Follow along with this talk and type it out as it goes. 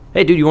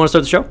Hey, dude, you want to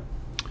start the show?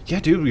 Yeah,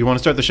 dude, you want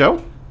to start the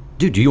show?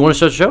 Dude, do you want to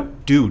start the show?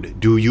 Dude,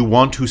 do you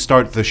want to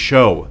start the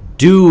show?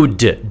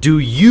 Dude, do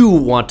you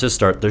want to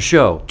start the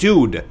show?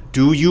 Dude,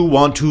 do you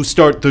want to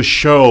start the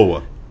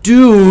show?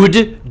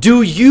 Dude, do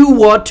you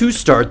want to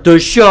start the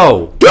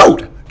show?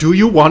 Dude, do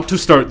you want to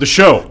start the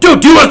show? Dude,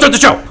 do you want to start the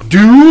show?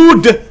 Dude,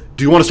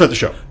 do you want to start the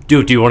show?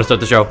 Dude, do you want to start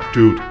the show?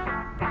 Dude,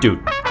 Dude,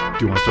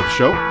 do you want to start the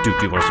show? dude,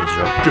 do you want to start the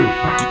show? Dude,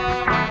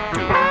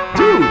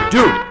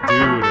 dude, I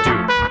think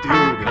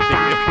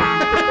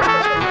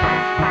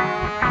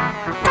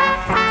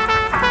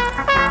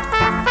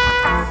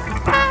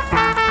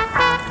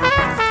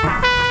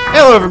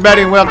Hello,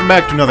 everybody, and welcome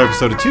back to another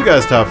episode of Two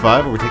Guys Top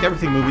 5, where we take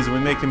everything movies and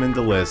we make them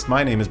into lists.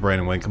 My name is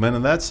Brandon Winkleman,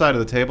 and that side of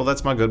the table,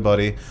 that's my good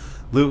buddy,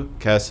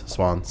 Lucas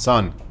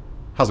Swanson.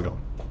 How's it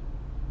going?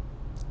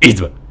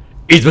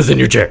 Yzma's in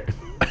your chair.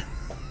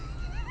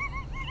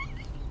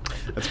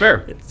 That's fair.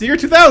 It's the year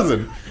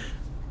 2000.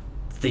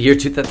 It's the year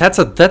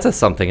 2000. That's a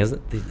something,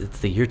 isn't it? It's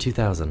the year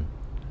 2000.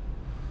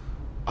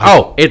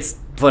 Oh, it's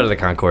Flight of the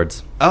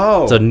Conchords.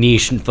 Oh. It's a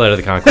niche Flight of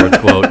the Conchords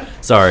quote.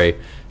 Sorry,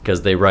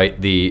 because they write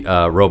the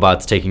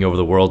robots taking over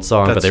the world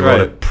song, but That's they wrote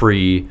right. it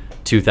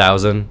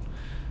pre-2000.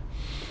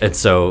 And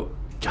so,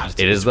 God,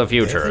 it is the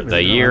future,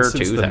 the year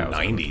 2000. The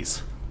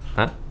 90s.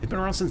 Huh? They've been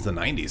around since the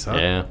 90s, huh?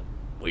 Yeah.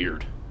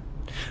 Weird.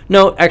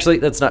 No, actually,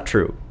 that's not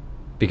true.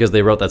 Because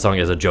they wrote that song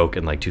as a joke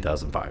in like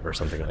 2005 or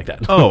something like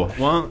that. Oh,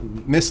 well,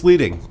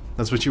 misleading.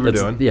 That's what you were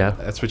doing. Yeah.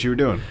 That's what you were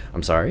doing.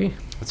 I'm sorry.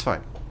 That's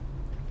fine.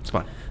 It's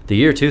fine. The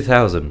year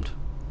 2000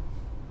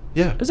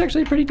 Yeah. was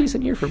actually a pretty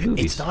decent year for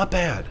movies. It's not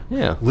bad.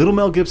 Yeah. Little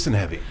Mel Gibson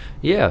heavy.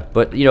 Yeah,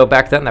 but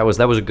back then that was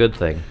a good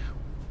thing.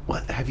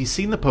 What? Have you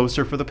seen the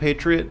poster for The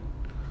Patriot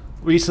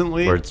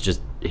recently? Where it's just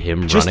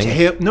him just running.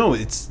 him. No,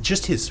 it's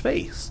just his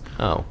face.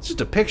 Oh. It's just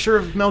a picture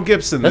of Mel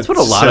Gibson. That's that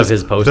what a lot of says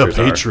his posters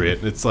The are.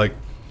 Patriot. It's like,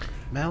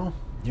 Mel,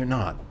 you're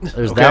not.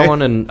 There's Okay? that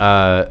one and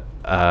the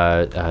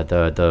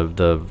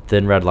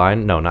Thin Red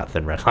Line. No, not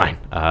Thin Red Line.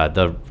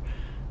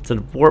 It's a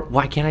war.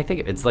 Why can't I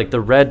think of it? It's like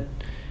the Red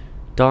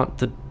Dawn.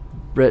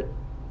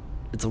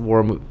 It's a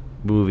war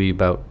movie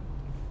about.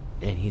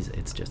 And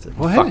it's just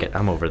What? fuck it.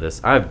 I'm over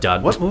this. I'm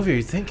done. What movie are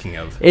you thinking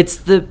of?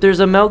 There's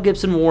a Mel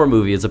Gibson war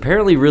movie. It's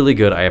apparently really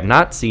good. I have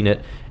not seen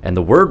it, and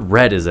the word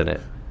red is in it.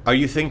 Are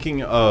you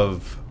thinking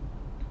of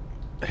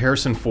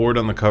Harrison Ford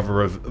on the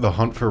cover of The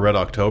Hunt for Red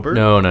October?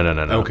 No.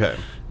 Okay.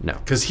 No.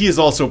 Because he is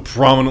also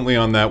prominently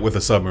on that with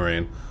a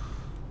submarine.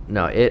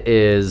 No, it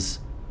is.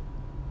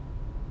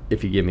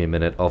 If you give me a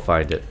minute, I'll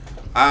find it.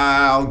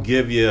 I'll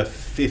give you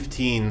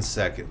 15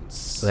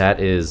 seconds. That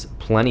is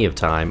plenty of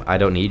time. I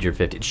don't need your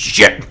 50.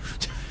 Shit!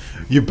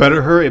 You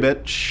better hurry,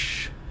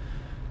 bitch.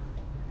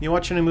 You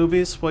watch any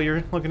movies while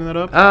you're looking that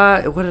up?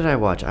 What did I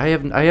watch? I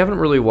haven't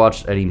really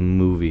watched any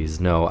movies.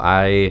 No,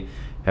 I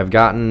have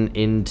gotten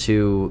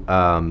into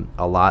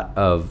a lot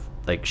of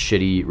like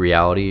shitty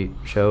reality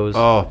shows.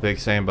 Oh, big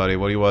same, buddy.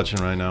 What are you watching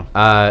right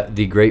now?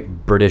 The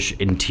Great British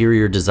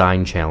Interior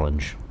Design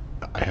Challenge.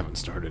 I haven't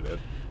started it.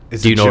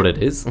 Do you know what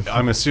it is?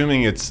 I'm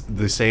assuming it's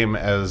the same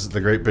as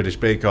the Great British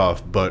Bake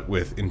Off, but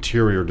with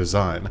interior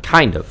design.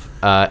 Kind of.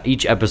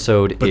 Each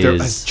episode But they're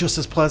is just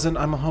as pleasant,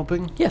 I'm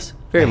hoping. yes,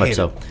 very I much hate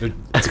so. it.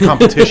 It's a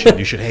competition.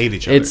 You should hate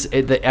each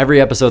other.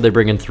 Every episode they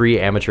bring in 3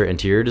 amateur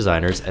interior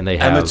designers, and they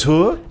have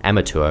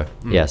amateur.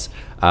 Yes,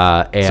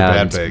 and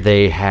bad bake.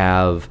 they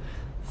have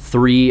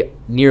 3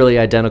 nearly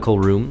identical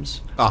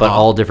rooms, but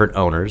all different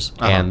owners,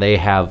 and they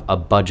have a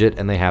budget,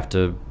 and they have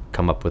to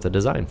come up with a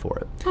design for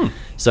it.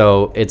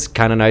 So it's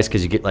kind of nice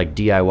because you get like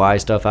DIY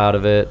stuff out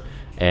of it,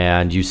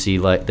 and you see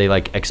like they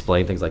like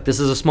explain things like this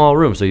is a small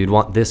room, so you'd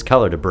want this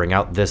color to bring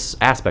out this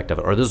aspect of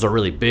it, or this is a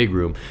really big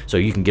room, so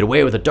you can get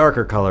away with a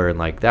darker color and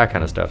like that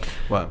kind of stuff.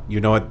 Well,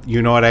 you know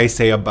what I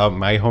say about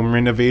my home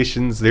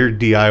renovations? They're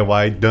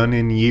DIY, done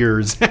in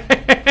years.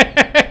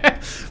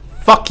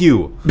 Fuck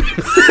you.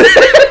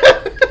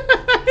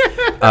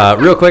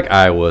 Real quick,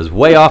 I was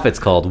way off. It's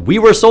called We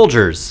Were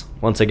Soldiers.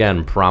 Once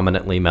again,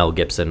 prominently Mel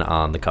Gibson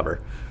on the cover.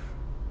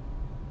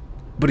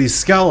 But he's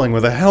scowling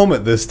with a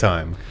helmet this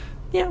time.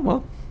 Yeah,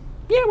 well,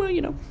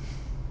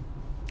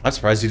 I'm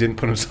surprised he didn't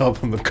put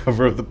himself on the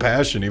cover of The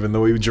Passion, even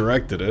though he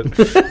directed it.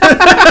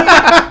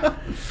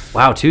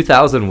 Wow,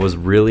 2000 was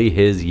really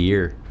his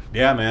year.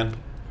 Yeah, man.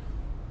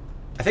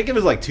 I think it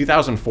was like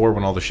 2004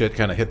 when all the shit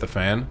kind of hit the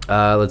fan.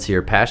 Let's see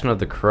here. Passion of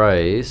the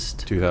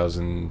Christ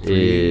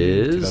 2003,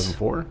 is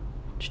 2004?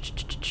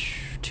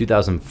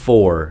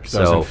 2004. So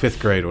I was in So 5th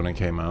grade when it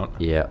came out.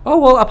 yeah. Oh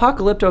well,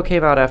 Apocalypto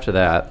came out after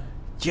that.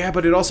 Yeah,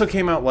 but it also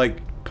came out like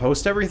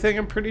post everything,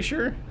 I'm pretty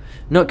sure.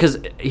 No, because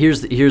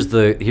here's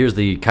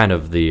the kind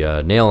of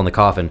the nail in the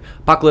coffin.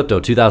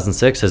 Apocalypto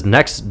 2006. His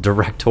next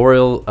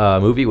directorial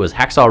movie was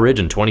Hacksaw Ridge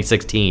in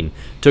 2016.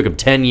 Took him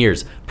 10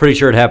 years. Pretty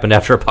sure it happened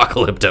after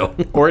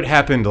Apocalypto. Or it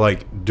happened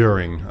like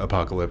during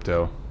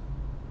Apocalypto.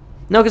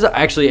 No, because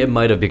actually it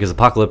might have, because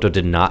Apocalypto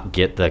did not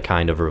get the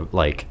kind of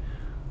like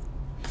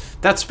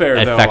That's fair,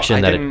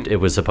 affection though. that it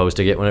was supposed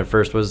to get when it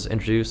first was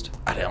introduced.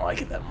 I didn't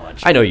like it that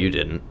much. I know you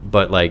didn't,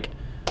 but like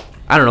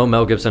I don't know,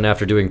 Mel Gibson,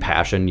 after doing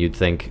Passion, you'd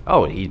think,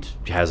 oh, he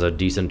has a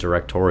decent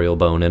directorial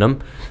bone in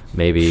him.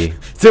 Maybe.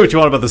 Say what you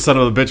want about the son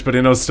of a bitch, but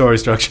he knows story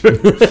structure.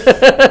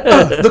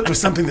 Look for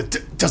something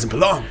that doesn't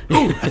belong.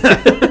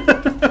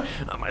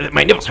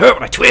 My nipples hurt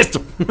when I twist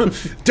them.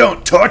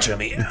 Don't torture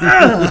me.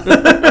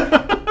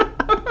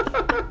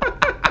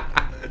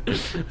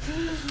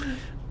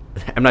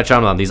 I'm not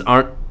trying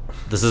to.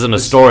 This isn't a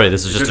story.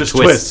 This is just a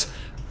twist.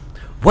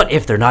 What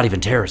if they're not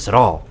even terrorists at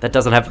all? That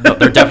doesn't have. No,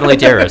 they're definitely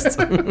terrorists.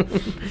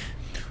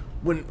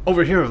 When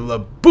over here, a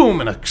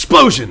boom and an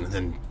explosion, and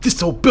then this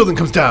whole building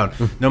comes down.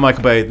 No,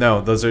 Michael Bay. No,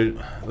 those are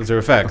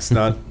effects.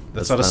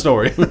 That's not a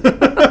story.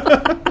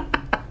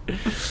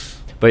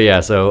 But yeah,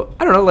 so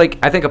I don't know. Like,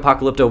 I think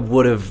Apocalypto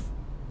would have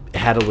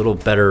had a little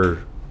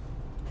better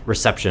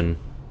reception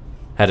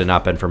had it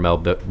not been for Mel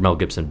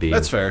Gibson being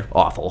That's fair.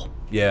 Awful.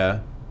 Yeah,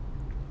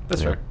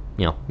 that's fair.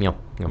 Yup.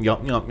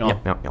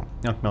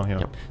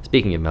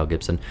 Speaking of Mel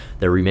Gibson,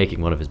 they're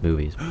remaking one of his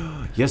movies.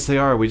 Yes, they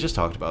are. We just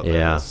talked about that.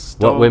 Yeah.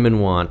 What women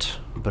want.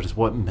 But it's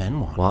what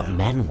men want. What now.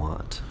 men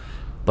want.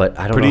 But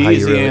I don't Pretty know how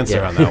easy you really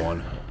answer on that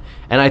one.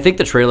 And I think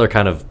the trailer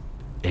kind of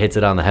hits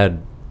it on the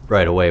head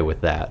right away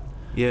with that.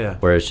 Yeah.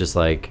 Where it's just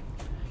like,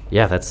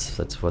 yeah, that's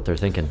what they're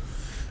thinking.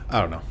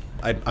 I don't know.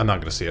 I'm not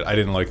going to see it. I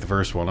didn't like the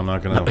first one. I'm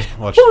not going to watch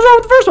What was wrong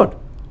with the first one?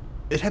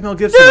 It had Mel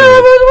Gibson in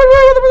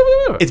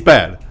it. It's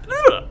bad.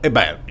 It's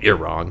bad. You're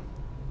wrong.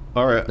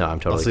 All right. No, I'm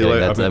totally I'll see you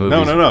kidding. later. That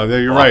No.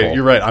 You're awful. right.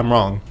 You're right. I'm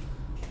wrong.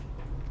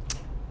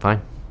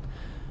 Fine.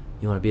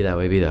 You want to be that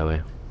way, be that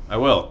way. I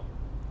will.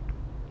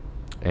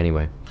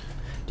 Anyway.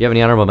 Do you have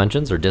any honorable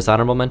mentions or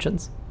dishonorable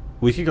mentions?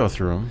 We could go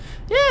through them.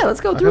 Yeah, let's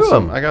go through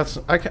them.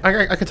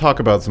 I could talk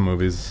about some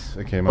movies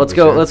that came out.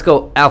 Let's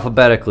go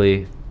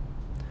alphabetically.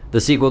 The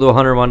sequel to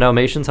 101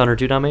 Dalmatians,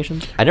 102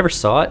 Dalmatians. I never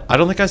saw it. I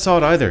don't think I saw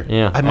it either.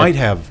 Yeah, I might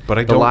have, but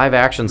I don't. The live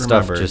action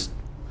remember. stuff just.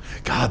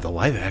 God, the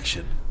live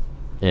action.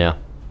 Yeah.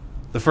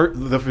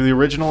 The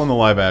original and the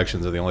live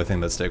actions are the only thing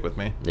that stick with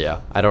me.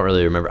 Yeah, I don't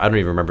really remember. I don't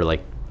even remember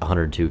like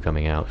 102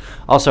 coming out.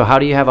 Also, how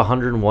do you have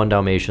 101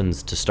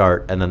 Dalmatians to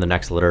start and then the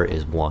next letter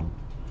is 1?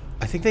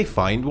 I think they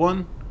find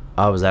one.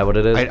 Oh, is that what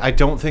it is? I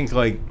don't think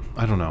I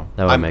don't know.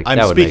 I'm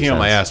speaking on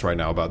my ass right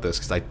now about this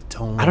because I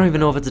don't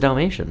even know if it's a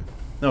Dalmatian.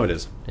 No, it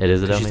is. It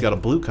is a Dalmatian. She's got a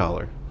blue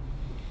collar.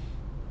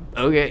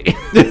 Okay.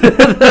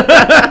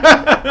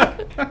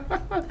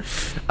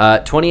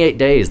 28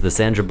 Days, the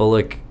Sandra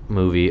Bullock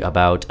movie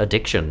about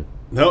addiction.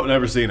 Nope,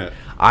 never seen it.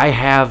 I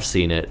have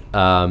seen it.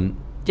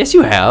 Yes,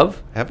 you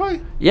have. Have I?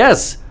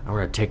 Yes. I'm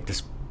going to take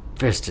this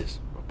fist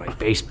by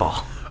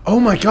baseball. Oh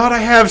my God, I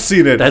have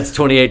seen it. That's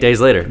 28 Days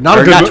Later.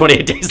 Not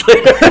 28 Days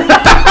Later.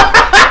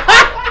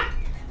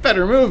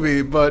 Better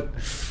movie, but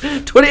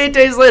 28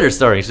 Days Later,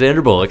 starring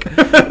Sandra Bullock.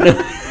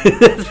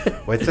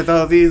 What's with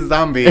all these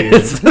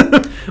zombies?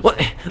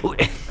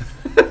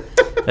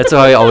 That's how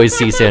I always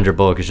see Sandra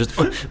Bullock. It's just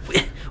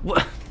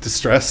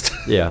distressed.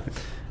 Yeah.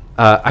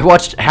 I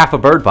watched half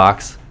of Bird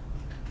Box.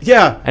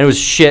 Yeah. And it was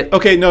shit.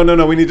 Okay,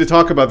 no. We need to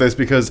talk about this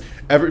because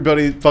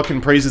everybody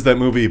fucking praises that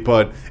movie,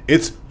 but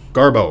it's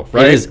garbo,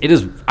 right? It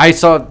is. I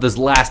saw this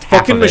last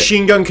half fucking of it.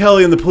 Machine Gun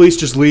Kelly and the police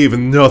just leave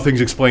and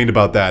nothing's explained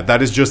about that.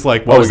 That is just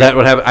like... Is that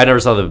what happened? I never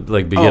saw the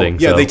beginning.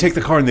 Yeah, so. They take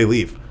the car and they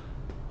leave.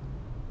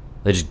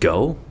 They just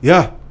go?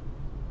 Yeah.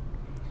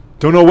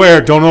 Don't know where,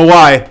 don't know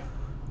why.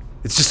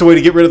 It's just a way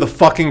to get rid of the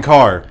fucking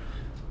car.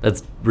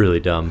 That's really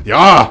dumb.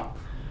 Yeah.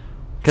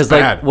 Because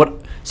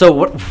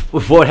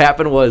what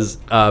happened was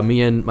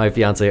me and my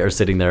fiance are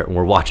sitting there and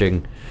we're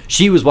watching.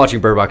 She was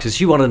watching Bird Box because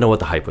she wanted to know what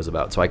the hype was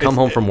about. So I come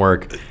home from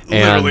work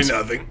and literally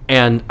nothing.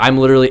 And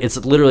it's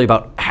literally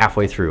about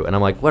halfway through, and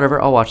I'm like,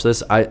 whatever, I'll watch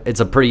this. I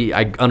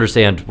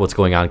understand what's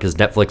going on because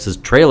Netflix's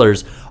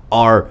trailers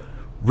are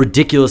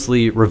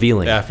ridiculously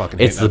revealing. Yeah, I fucking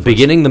hate It's the Netflix.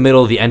 Beginning, the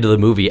middle, the end of the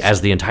movie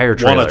as the entire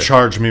trailer. Want to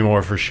charge me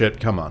more for shit?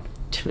 Come on.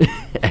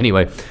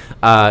 Anyway,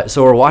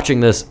 so we're watching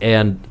this,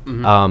 and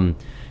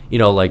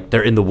like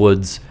they're in the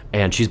woods,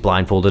 and she's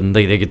blindfolded, and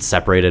they get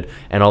separated,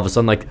 and all of a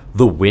sudden, like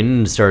the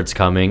wind starts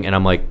coming, and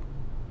I'm like,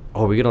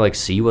 "Oh, are we gonna like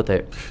see what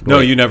they?" No,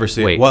 you never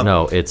see it. Wait, Well,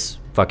 no, it's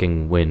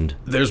fucking wind.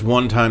 There's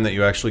one time that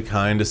you actually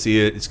kind of see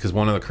it. It's because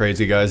one of the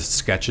crazy guys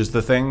sketches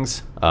the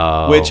things.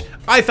 Oh. Which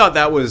I thought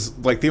that was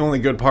like the only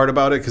good part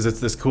about it because it's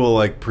this cool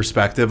like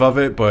perspective of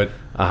it. But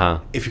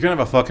if you're gonna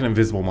have a fucking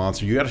invisible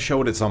monster, you got to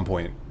show it at some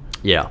point.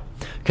 Yeah,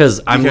 because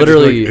I'm You can't just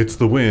be literally like, it's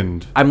the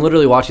wind. I'm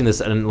literally watching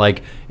this, and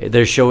like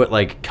they show it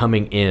like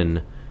coming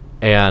in,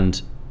 and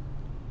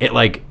it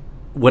like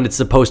when it's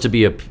supposed to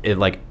be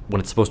when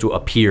it's supposed to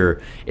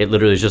appear, it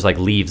literally is just like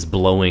leaves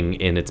blowing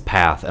in its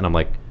path, and I'm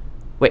like,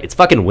 wait, it's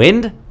fucking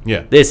wind?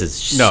 Yeah. This is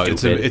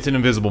stupid. No, it's an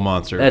invisible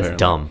monster. That's apparently.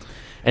 dumb.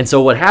 And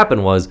so what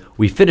happened was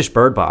we finished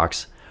Bird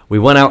Box. We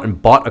went out and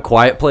bought A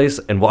Quiet Place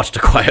and watched A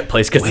Quiet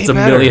Place because it's a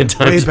million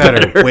times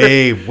better.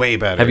 Way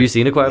better. Have you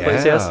seen A Quiet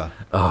Place? Yeah. Yes.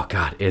 Oh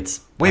God,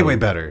 it's way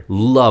better.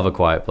 Love A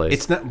Quiet Place.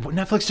 It's not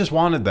Netflix just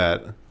wanted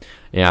that.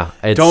 Yeah.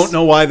 Don't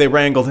know why they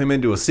wrangled him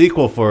into a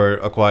sequel for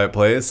A Quiet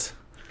Place.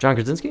 John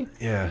Krasinski?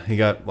 Yeah, he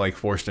got like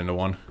forced into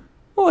one.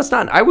 Well, it's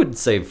not. I would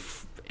say.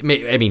 I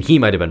mean, he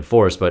might have been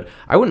forced, but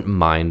I wouldn't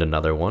mind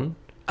another one.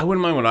 I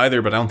wouldn't mind one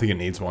either, but I don't think it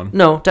needs one.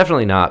 No,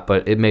 definitely not.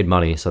 But it made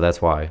money, so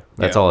that's why.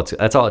 That's Yeah. all.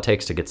 That's all it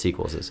takes to get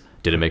sequels. Is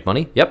did it make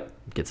money? Yep,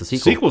 gets a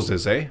sequel. Sequels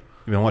is, eh?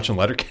 You been watching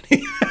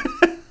Letterkenny?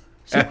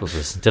 Sequels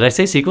is. Did I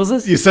say sequels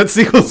is? You said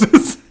sequels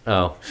is.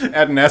 Oh,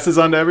 Adding S's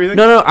onto everything?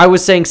 no. I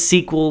was saying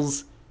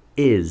sequels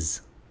is.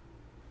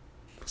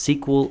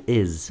 Sequel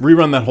is.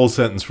 Rerun that whole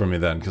sentence for me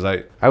then, because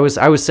I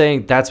was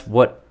saying that's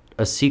what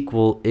a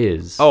sequel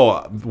is.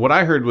 Oh, what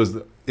I heard was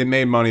it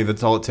made money.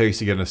 That's all it takes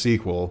to get a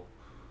sequel,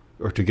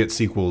 or to get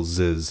sequels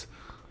is.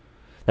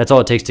 That's all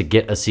it takes to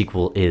get a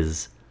sequel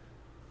is,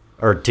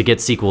 or to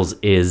get sequels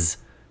is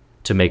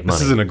to make money.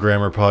 This isn't a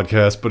grammar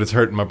podcast, but it's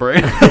hurting my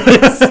brain.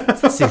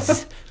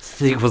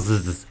 Sequels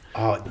is.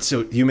 Oh,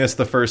 so you missed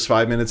the first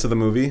 5 minutes of the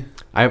movie?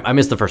 I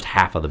missed the first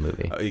half of the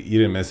movie. You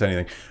didn't miss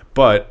anything.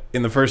 But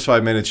in the first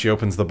 5 minutes, she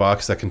opens the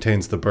box that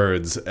contains the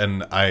birds,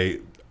 and I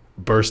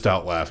burst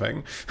out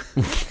laughing.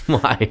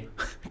 Why?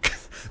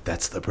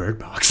 That's the bird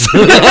box.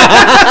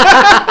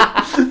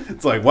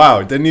 It's like,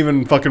 wow, didn't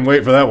even fucking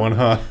wait for that one,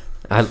 huh?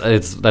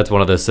 That's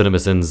one of the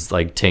CinemaSins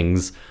like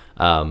tings,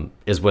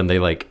 is when they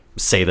like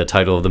say the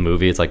title of the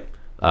movie. It's like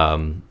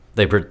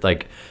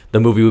like the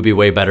movie would be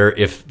way better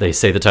if they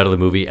say the title of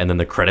the movie and then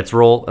the credits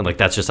roll, and like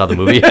that's just how the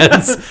movie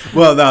ends.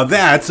 Well, now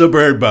that's a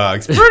bird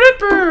box.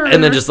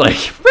 And then just like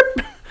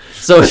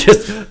so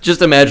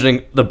just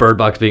imagining the bird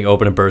box being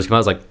open and birds come out.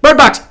 It's like bird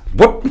box.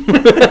 Whoop.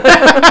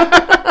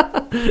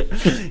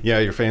 Yeah,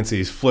 your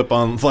fancy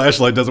flip-on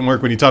flashlight doesn't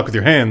work when you talk with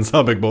your hands,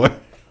 huh, big boy?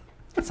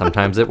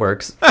 Sometimes it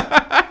works.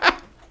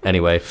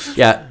 Anyway,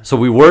 yeah. So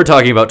we were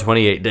talking about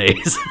 28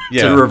 days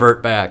Yeah. to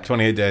revert back.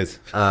 28 days.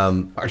 I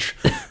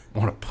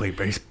want to play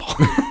baseball.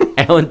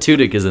 Alan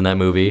Tudyk is in that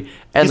movie,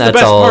 and He's that's the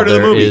best all part of the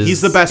there movie. is.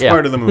 He's the best Yeah.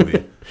 part of the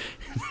movie.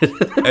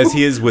 As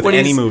he is with When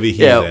any he's- movie he's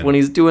yeah, in. when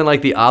he's doing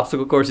like the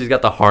obstacle course, he's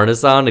got the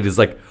harness on, and he's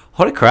like,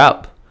 "Holy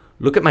crap!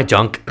 Look at my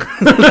junk."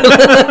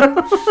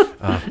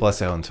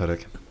 Bless Alan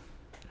Tudyk.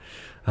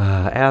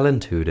 Alan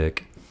Tudyk.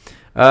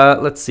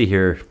 Let's see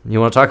here. You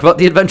want to talk about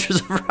the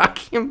Adventures of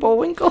Rocky and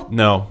Bullwinkle?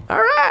 No, All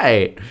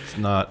right. it's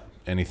not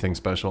anything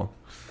special.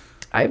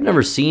 I've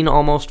never seen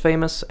Almost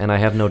Famous, and I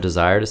have no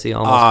desire to see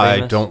Almost I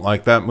Famous. don't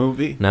like that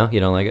movie. No, you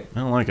don't like it. I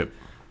don't like it.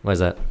 Why is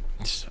that?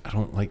 I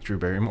don't like Drew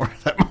Barrymore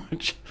that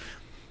much.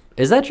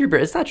 Is that Drew?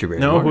 It's not Drew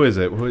Barrymore. No, who is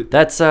it?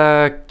 That's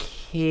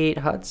Kate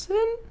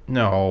Hudson.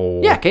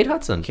 No. Yeah, Kate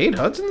Hudson. Kate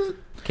Hudson?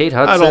 Kate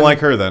Hudson. I don't like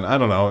her then. I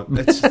don't know.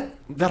 It's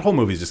that whole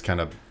movie's just kind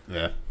of,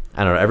 yeah.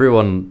 I don't know.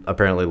 Everyone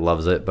apparently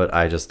loves it, but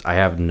I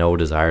have no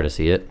desire to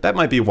see it. That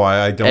might be why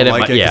I don't And it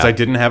like might- it, because yeah. I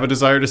didn't have a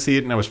desire to see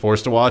it, and I was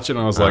forced to watch it,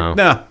 and I was like, Oh.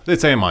 nah,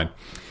 it's ain't mine.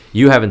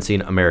 You haven't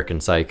seen American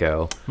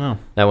Psycho. No.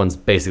 That one's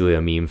basically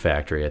a meme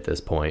factory at this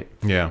point.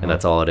 Yeah, And well.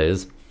 that's all it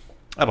is.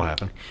 That'll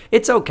happen.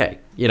 It's okay.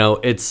 You know,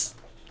 it's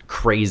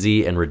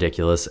crazy and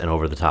ridiculous and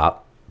over the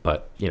top,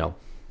 but, you know,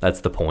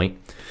 that's the point.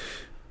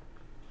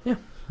 Yeah.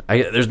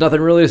 There's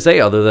nothing really to say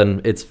other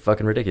than it's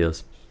fucking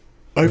ridiculous.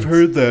 I've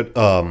heard that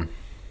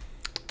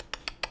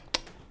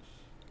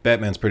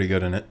Batman's pretty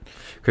good in it.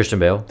 Christian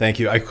Bale. Thank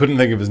you. I couldn't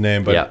think of his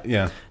name, but Yeah.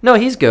 yeah. No,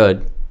 he's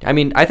good. I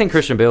mean, I think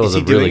Christian Bale is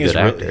a really good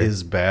actor.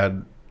 his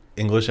bad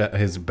English,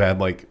 his bad,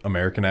 like,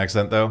 American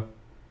accent, though?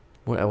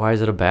 Why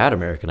is it a bad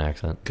American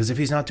accent? Because if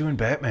he's not doing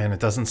Batman, it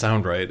doesn't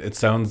sound right. It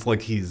sounds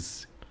like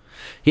he's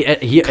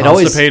It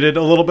always constipated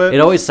a little bit. it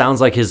always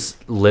sounds like his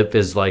lip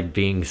is like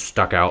being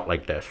stuck out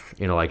like this.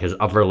 You know, like his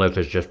upper lip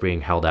is just being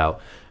held out.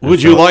 And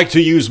Would you so- like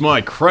to use my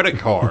credit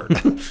card?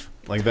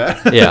 Like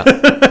that? Yeah.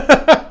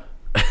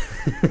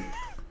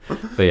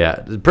 But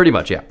yeah, pretty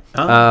much, yeah.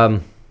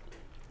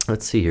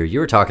 Let's see here. You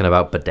were talking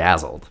about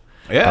Bedazzled.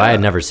 Yeah. But I had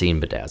never seen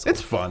Bedazzled.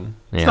 It's fun.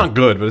 It's Yeah. not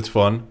good, but it's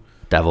fun.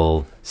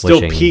 Devil Still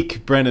wishing.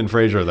 peak Brendan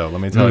Fraser, though,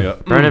 let me tell you.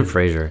 Brendan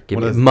Fraser.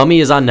 What is- Mummy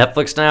is on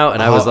Netflix now,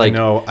 and I Oh, was I like,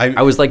 know.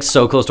 I was like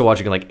so close to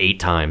watching it like 8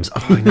 times.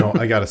 I know.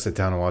 I got to sit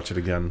down and watch it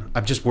again.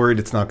 I'm just worried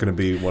it's not going to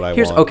be what I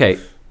Here's want. okay.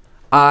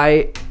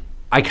 I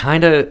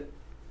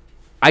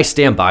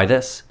stand by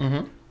this.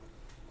 Mm-hmm.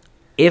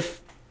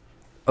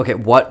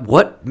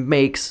 What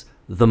makes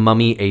The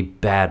Mummy a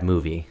bad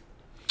movie?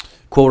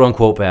 Quote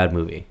unquote bad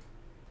movie.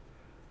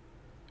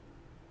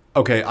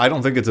 Okay, I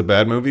don't think it's a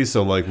bad movie,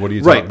 so, like, what are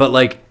you Right, talking but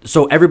like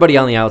so everybody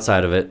on the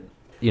outside of it,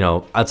 you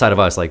know, outside of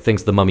us, like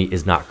thinks The Mummy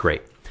is not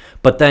great.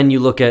 But then you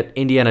look at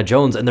Indiana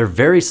Jones, and they're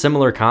very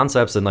similar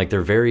concepts, and like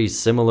they're very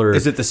similar.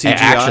 Is it the CGI?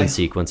 action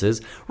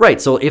sequences? Right.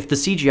 So if the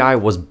CGI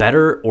was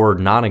better or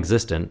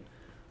non-existent,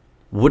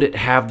 would it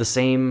have the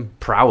same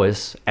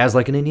prowess as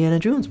like an Indiana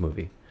Jones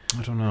movie?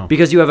 I don't know.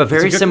 Because you have a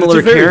very good- similar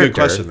it's a very character. good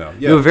question, though. You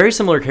Yeah. have a very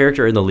similar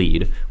character in the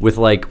lead with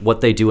like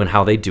what they do and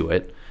how they do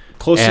it.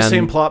 Close to and-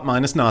 same plot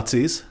minus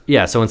Nazis.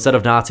 Yeah, so instead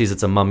of Nazis,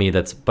 it's a mummy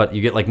but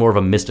you get like more of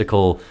a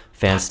mystical,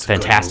 It's a good movie. It's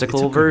fantastical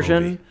a good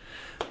version. movie.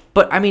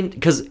 But I mean,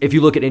 because if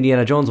you look at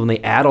Indiana Jones, when they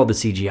add all the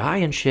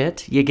CGI and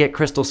shit, you get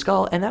Crystal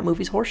Skull, and that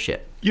movie's horseshit.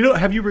 You know,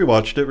 have you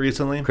rewatched it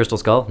recently? Crystal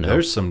Skull? No.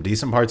 There's some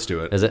decent parts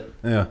to it. Is it?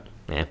 Yeah.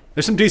 Yeah.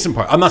 There's some decent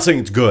parts. I'm not saying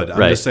it's good. I'm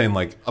Right. just saying,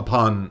 like,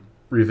 upon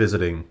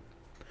revisiting,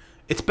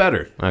 it's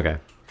better. Okay.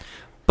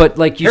 But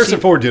like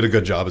Harrison Ford did a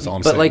good job, is all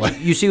I'm saying. But like,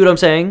 you see what I'm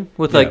saying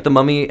with like the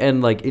Mummy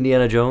and like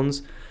Indiana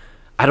Jones?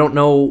 I don't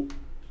know.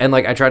 And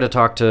like, I tried to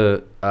talk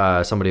to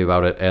somebody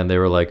about it, and they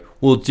were like,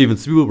 "Well, it's Steven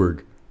Spielberg,"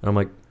 and I'm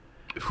like,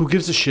 "Who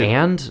gives a shit?"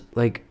 And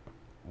like,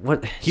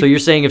 what? So you're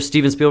saying if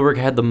Steven Spielberg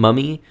had the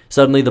Mummy,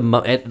 suddenly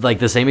like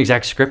the same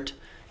exact script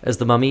as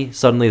the Mummy,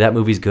 suddenly that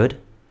movie's good?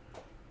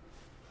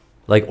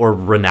 Like, or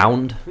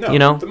renowned? No, you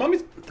know, the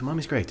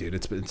Mummy's great, dude.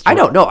 It's I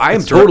don't know. I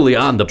am totally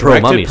on the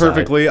pro Mummy side.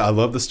 Perfectly. I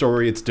love the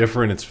story. It's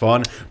different. It's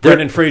fun.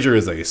 Brendan Fraser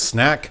is a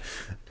snack.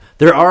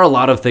 There are a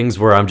lot of things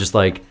where I'm just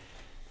like,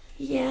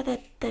 yeah,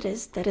 that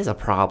is a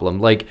problem.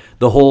 Like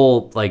the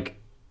whole like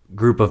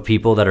group of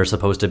people that are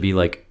supposed to be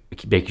like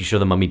making sure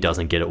the Mummy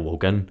doesn't get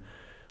awoken,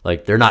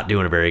 like they're not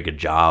doing a very good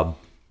job.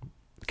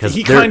 Because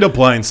he kind of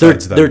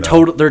blindsides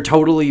them. They're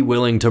totally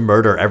willing to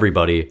murder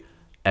everybody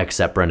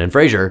except Brendan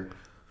Fraser.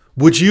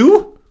 Would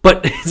you?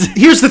 But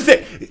here's the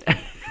thing.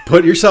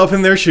 Put yourself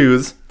in their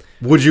shoes.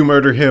 Would you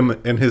murder him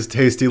in his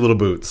tasty little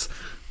boots?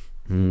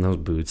 Those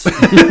boots.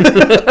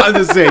 I'm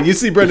just saying. You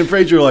see Brendan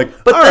Fraser, you're like,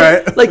 all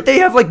right. Like they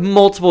have like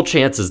multiple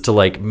chances to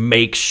like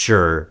make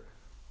sure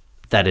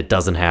that it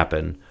doesn't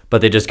happen, but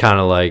they just kind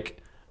of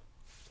like,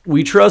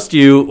 we trust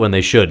you when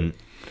they shouldn't.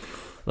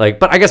 Like,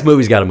 but I guess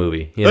movie's got a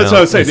movie. That's what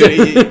I was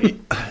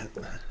saying.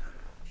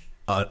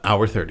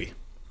 Hour 30.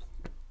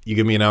 You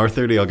give me an hour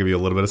 30, I'll give you a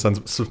little bit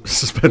of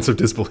suspense of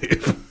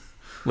disbelief.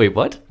 Wait,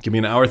 what? Give me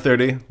an hour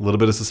 30, a little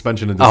bit of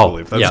suspension of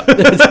disbelief. Yeah.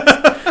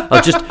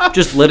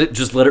 just let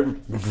it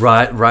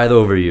ride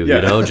over you. Yeah.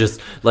 You know, just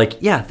like,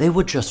 yeah, they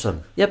would trust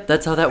them. Yep,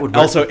 that's how that would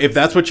work. Also, if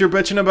that's what you're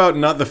bitching about,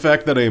 not the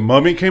fact that a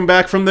mummy came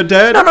back from the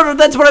dead. No,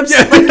 that's what I'm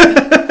saying.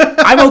 Like,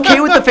 I'm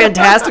okay with the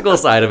fantastical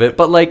side of it,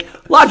 but like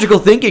logical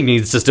thinking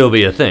needs to still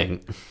be a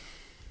thing.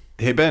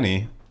 Hey,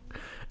 Benny.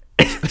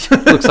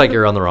 Looks like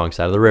you're on the wrong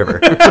side of the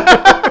river.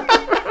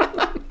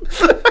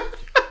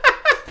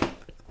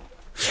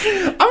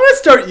 I'm gonna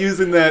start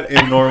using that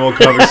in normal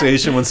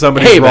conversation when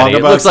somebody's wrong Benny,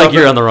 about looks something. Like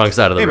you're on the wrong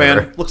side of the river.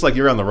 Hey man, looks like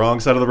you're on the wrong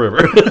side of the river.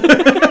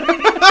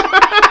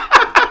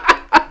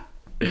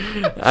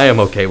 I am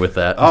okay with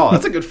that. Oh,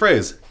 that's a good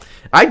phrase.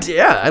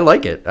 I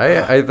like it.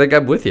 I think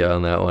I'm with you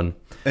on that one.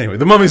 Anyway,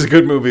 The Mummy's a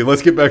good movie.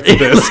 Let's get back to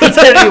this.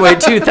 Anyway,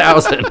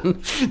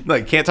 2000.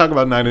 Like, can't talk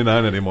about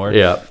 99 anymore.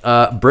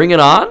 Yeah. Bring It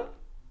On?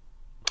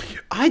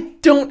 I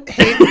don't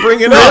hate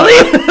Bring It On.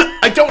 Really?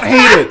 I don't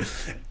hate it.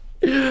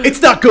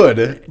 It's not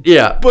good.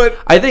 Yeah. But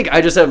I think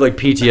I just have like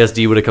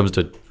PTSD when it comes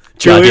to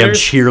goddamn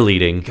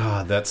cheerleading.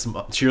 God, that's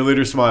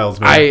cheerleader smiles,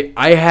 man.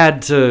 I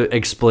had to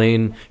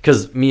explain,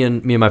 because me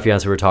and my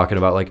fiance were talking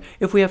about like,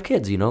 if we have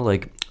kids, you know,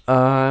 like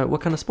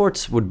what kind of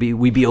sports would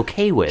we be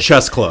okay with?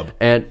 Chess club.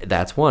 And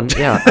that's one.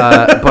 Yeah.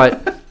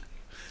 But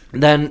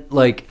then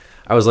like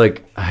I was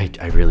like, I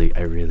really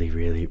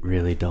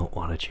don't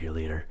want a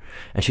cheerleader.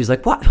 And she's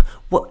like, what?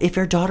 Well, if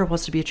your daughter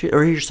wants to be a cheerleader,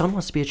 or your son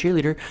wants to be a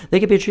cheerleader, they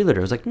can be a cheerleader.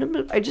 I was like,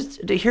 no,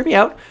 hear me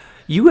out.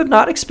 You have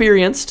not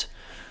experienced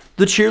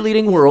the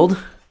cheerleading world,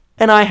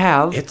 and I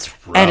have. It's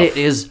rough. And it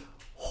is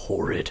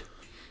horrid.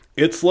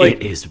 It's like,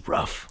 it is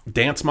rough.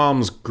 Dance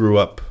moms grew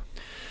up,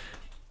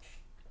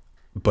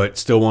 but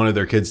still wanted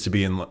their kids to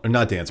be in,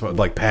 not dance, but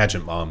like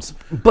pageant moms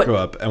grew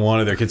up and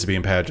wanted their kids to be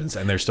in pageants,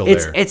 and they're still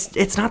there.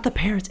 It's not the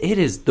parents. It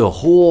is the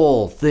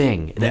whole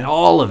thing. That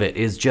all of it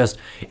is just,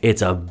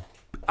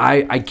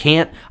 I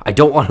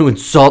don't want to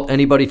insult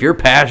anybody. If your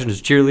passion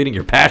is cheerleading,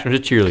 your passion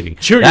is cheerleading.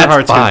 Cheer your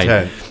heart's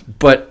content.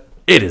 But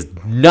it is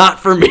not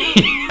for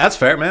me. That's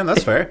fair, man.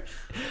 That's fair.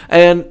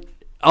 And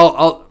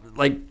I'll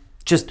like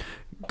just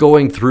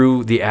going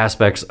through the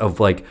aspects of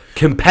like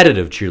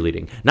competitive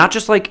cheerleading, not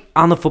just like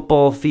on the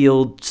football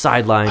field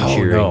sideline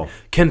cheering. No.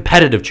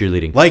 Competitive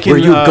cheerleading, like where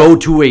you go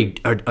to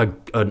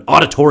an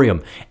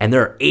auditorium and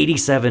there are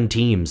 87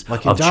 teams of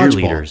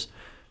cheerleaders.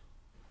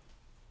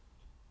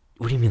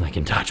 What do you mean, like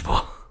in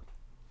dodgeball?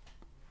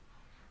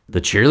 The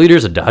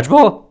cheerleaders of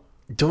dodgeball?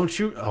 Don't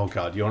you? Oh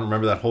God, you don't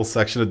remember that whole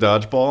section of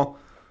dodgeball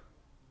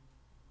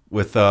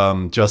with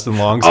Justin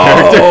Long's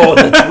character? Oh,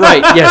 that's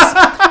right.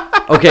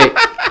 Yes. Okay.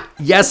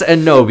 Yes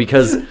and no,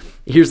 because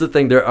here's the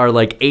thing: there are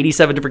like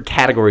 87 different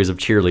categories of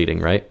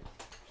cheerleading, right?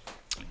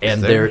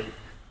 And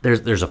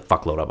there's a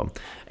fuckload of them,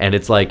 and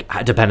it's like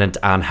dependent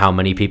on how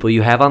many people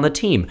you have on the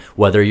team,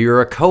 whether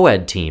you're a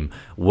co-ed team,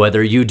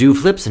 whether you do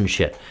flips and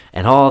shit,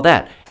 and all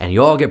that, and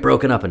you all get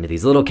broken up into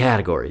these little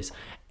categories.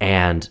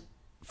 And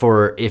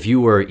if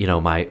you were, you know,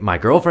 my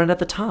girlfriend at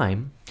the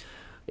time,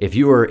 if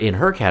you were in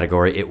her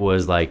category, it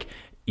was like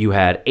you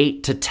had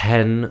 8 to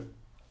 10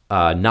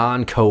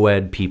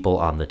 non-co-ed people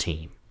on the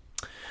team.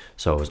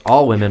 So it was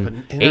all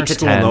women, in 8 our to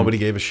school, 10. Nobody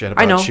gave a shit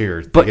about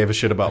cheer. They gave a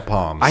shit about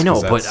palms. I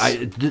know, but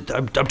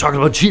I'm talking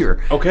about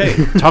cheer. Okay,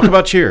 talk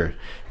about cheer.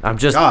 I'm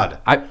just... God.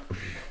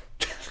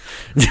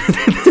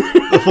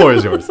 The floor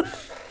is yours.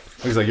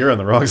 Looks like you're on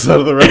the wrong side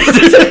of the road.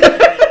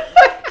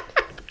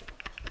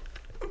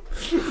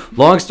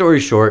 Long story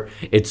short,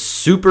 it's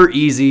super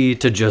easy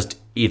to just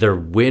either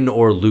win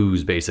or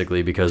lose,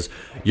 basically, because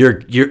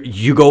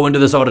you go into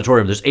this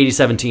auditorium, there's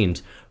 87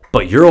 teams,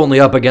 but you're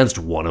only up against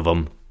one of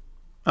them.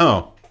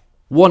 Oh.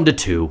 1 to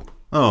 2.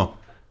 Oh.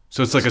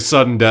 So it's like a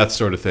sudden death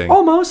sort of thing.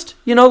 Almost.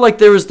 Like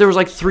there was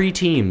like 3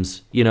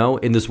 teams,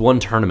 in this one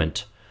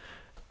tournament.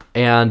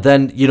 And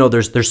then,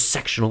 there's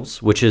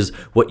sectionals, which is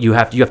what you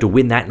have to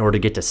win that in order to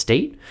get to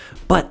state.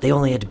 But they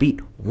only had to beat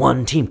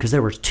 1 team because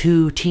there were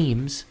 2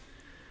 teams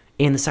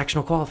in the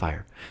sectional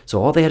qualifier.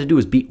 So all they had to do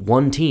was beat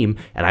 1 team,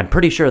 and I'm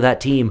pretty sure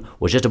that team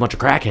was just a bunch of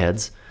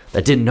crackheads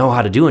that didn't know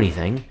how to do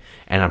anything,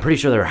 and I'm pretty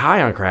sure they were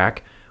high on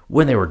crack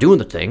when they were doing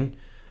the thing.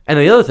 And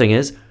the other thing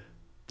is,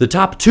 the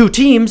top 2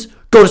 teams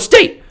go to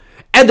state,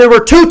 and there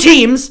were 2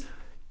 teams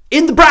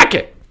in the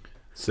bracket.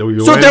 So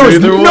there was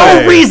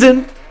no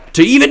reason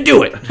to even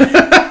do it.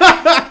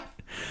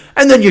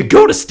 And then you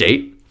go to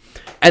state,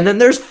 and then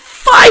there's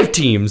 5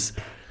 teams.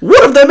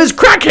 One of them is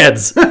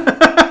crackheads,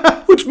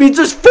 which means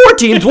there's 4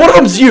 teams. One of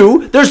them's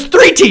you. There's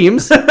 3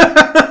 teams.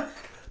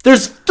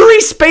 There's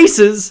 3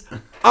 spaces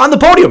on the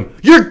podium.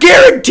 You're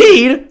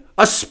guaranteed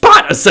a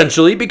spot,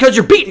 essentially, because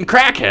you're beating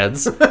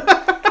crackheads.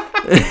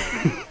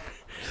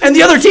 And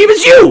the other team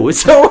is you.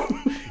 So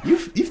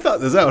you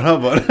thought this out, huh,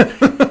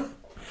 bud?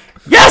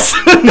 Yes.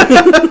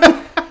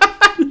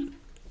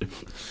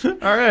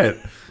 All right.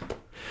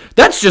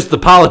 That's just the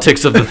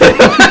politics of the thing.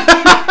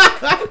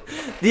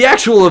 The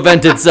actual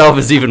event itself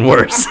is even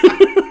worse.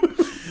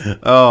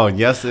 Oh,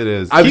 yes, it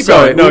is. I'm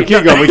sorry. Going. No,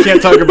 keep going. We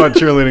can't talk about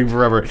cheerleading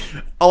forever.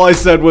 All I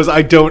said was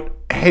I don't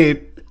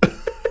hate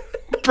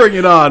Bring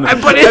It On.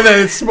 And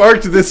then it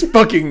sparked this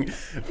fucking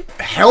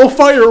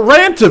hellfire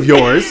rant of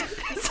yours.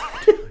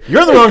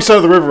 You're on the wrong side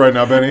of the river right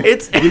now, Benny.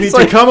 You need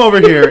to come over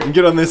here and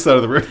get on this side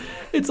of the river.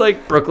 It's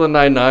like Brooklyn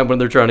Nine-Nine when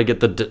they're trying to get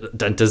the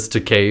dentist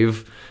to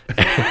cave.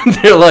 And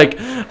they're like,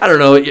 I don't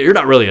know, you're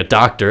not really a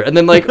doctor. And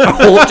then like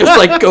Holt just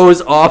like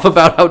goes off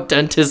about how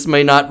dentists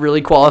may not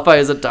really qualify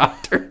as a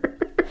doctor.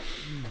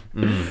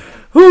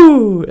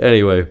 Whew.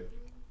 Anyway,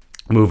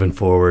 moving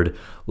forward,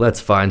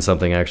 let's find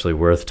something actually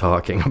worth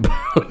talking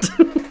about.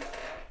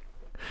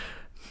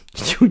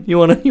 You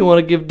want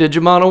to give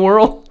Digimon a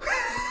whirl?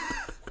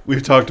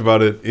 We've talked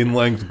about it in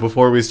length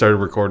before we started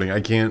recording. I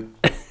can't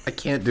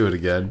do it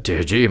again.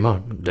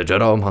 Digimon,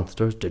 digital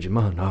monsters,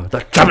 Digimon are the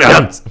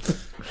champions.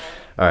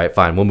 All right,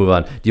 fine. We'll move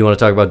on. Do you want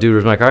to talk about Dude,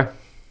 Where's My Car?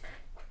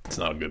 It's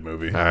not a good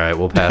movie. All right,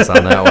 we'll pass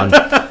on that one.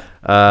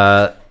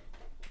 I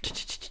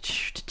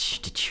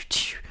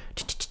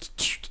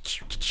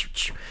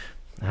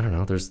don't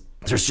know. There's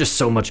just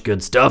so much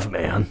good stuff,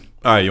 man.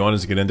 All right, you want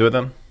us to get into it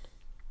then?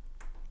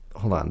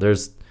 Hold on. I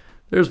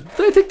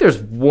think there's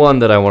one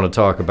that I want to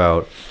talk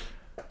about.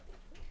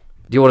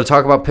 Do you want to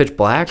talk about Pitch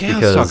Black? Yeah,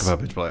 let's talk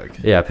about Pitch Black.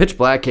 Yeah, Pitch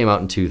Black came out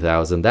in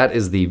 2000. That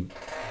is the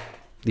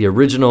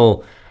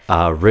original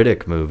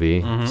Riddick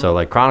movie. Mm-hmm. So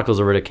like Chronicles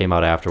of Riddick came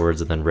out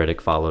afterwards, and then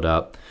Riddick followed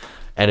up.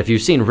 And if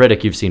you've seen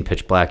Riddick, you've seen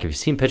Pitch Black. If you've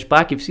seen Pitch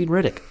Black, you've seen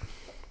Riddick.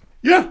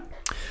 Yeah.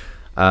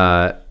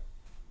 But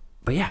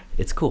yeah,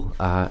 it's cool.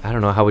 I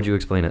don't know. How would you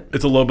explain it?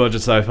 It's a low-budget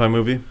sci-fi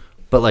movie.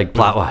 But like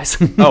plot-wise.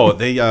 Oh,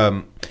 they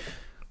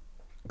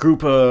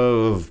group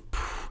of...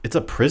 It's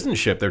a prison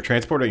ship. They're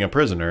transporting a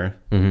prisoner.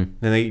 Mm-hmm.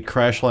 Then they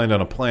crash land on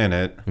a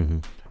planet. Mm-hmm.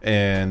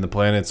 And the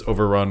planet's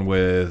overrun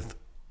with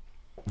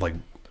like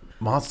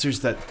monsters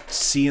that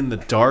see in the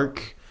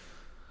dark.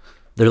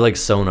 They're like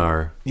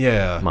sonar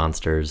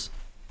monsters.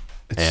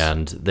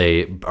 And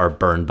they are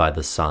burned by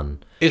the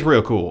sun. It's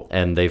real cool.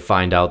 And they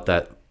find out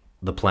that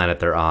the planet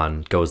they're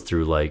on goes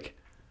through like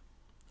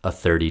a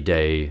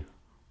 30-day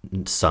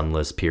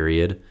sunless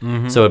period.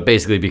 Mm-hmm. So it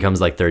basically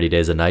becomes like 30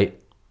 days a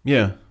night.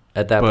 Yeah.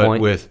 At that but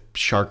point. With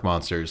shark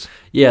monsters.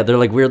 Yeah, they're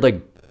like weird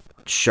like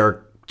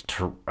shark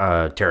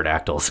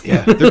pterodactyls.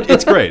 Yeah,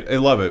 it's great. I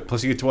love it.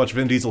 Plus you get to watch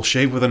Vin Diesel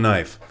shave with a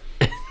knife.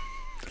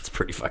 It's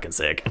pretty fucking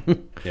sick.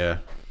 Yeah.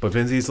 But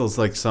Vin Diesel's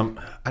like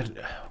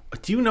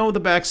do you know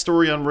the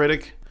backstory on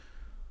Riddick?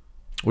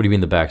 What do you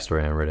mean the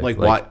backstory on Riddick? Like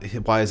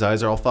why his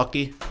eyes are all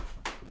fucky?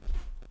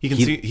 He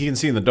can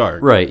see in the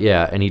dark. Right,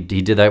 yeah. And he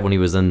did that when he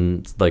was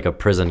in like a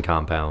prison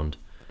compound.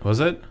 Was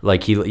it?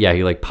 Like he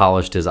like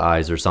polished his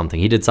eyes or something.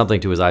 He did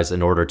something to his eyes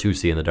in order to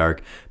see in the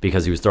dark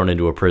because he was thrown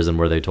into a prison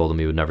where they told him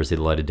he would never see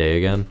the light of day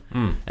again.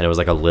 And it was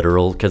like a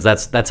literal, because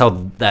that's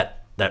how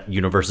that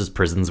universe's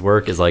prisons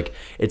work, is like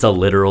it's a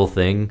literal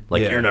thing.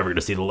 Like you're never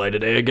gonna see the light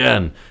of day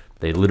again.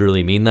 They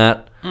literally mean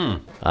that.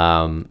 And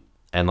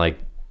like,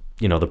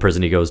 you know, the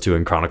prison he goes to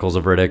in Chronicles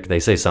of Riddick, they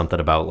say something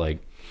about like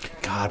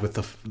God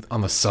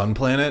on the sun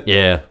planet.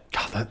 Yeah.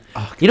 God,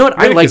 you know what?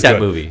 Riddick, I like that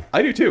movie.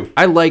 I do too.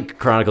 I like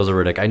Chronicles of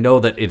Riddick. I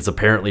know that it's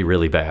apparently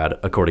really bad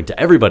according to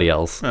everybody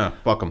else. Yeah,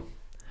 welcome.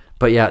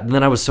 But yeah, and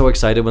then I was so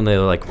excited when they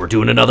were like, "We're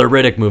doing another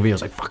Riddick movie." I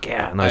was like, "Fuck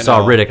yeah!" And I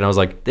saw Riddick, and I was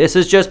like, "This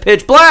is just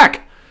Pitch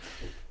Black."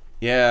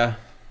 Yeah,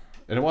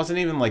 and it wasn't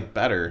even like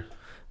better.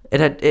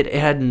 It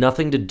had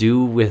nothing to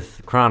do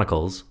with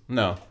Chronicles.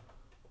 No.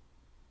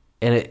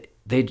 And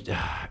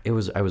I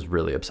was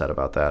really upset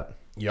about that.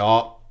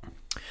 Yeah.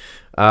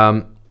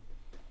 I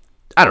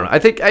don't know. I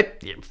think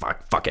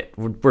fuck it.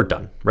 We're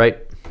done, right?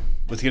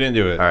 Let's get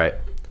into it. All right.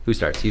 Who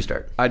starts? You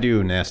start. I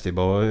do, nasty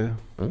boy.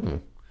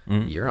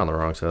 You're on the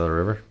wrong side of the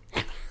river.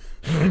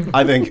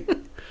 I think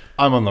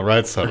I'm on the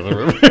right side of the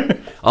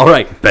river. All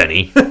right,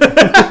 Benny.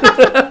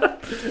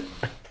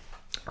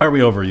 Are we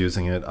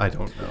overusing it? I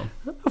don't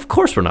know. Of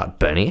course we're not,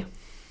 Benny.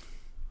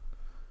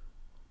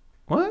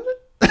 What?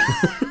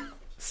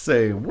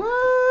 Say what?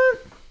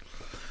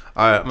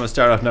 All right, I'm going to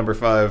start off number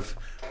 5.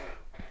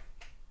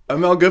 A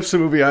Mel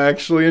Gibson movie I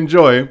actually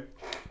enjoy.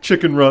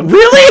 Chicken Run.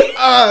 Really?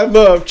 I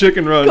love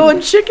Chicken Run.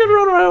 Going Chicken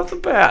Run right off the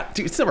bat.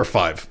 Dude, it's number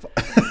 5.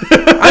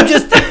 I'm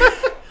just...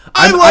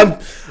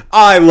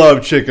 I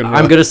love Chicken Run.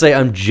 I'm going to say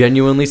I'm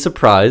genuinely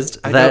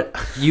surprised that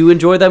you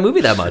enjoy that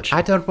movie that much.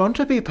 I don't want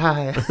to be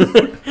pie.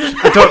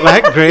 I don't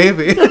like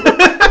gravy.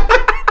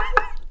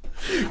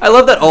 I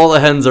love that all the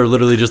hens are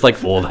literally just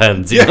like old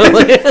hens. You know?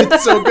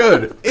 It's so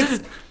good.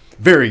 It's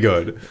very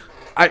good.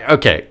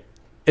 Okay.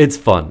 It's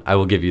fun. I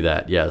will give you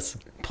that, yes.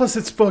 Plus,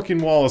 it's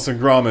fucking Wallace and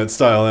Gromit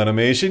style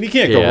animation. You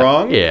can't go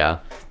wrong. Yeah.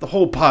 The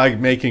whole pie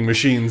making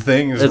machine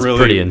thing is It's really...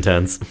 pretty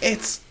intense.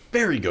 It's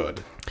very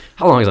good.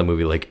 How long is that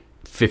movie? Like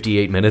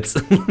 58 minutes?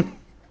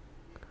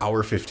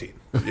 Hour 15.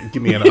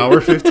 Give me an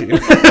hour 15.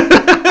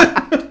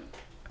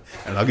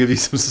 And I'll give you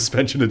some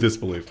suspension of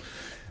disbelief.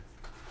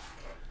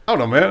 I don't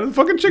know, man.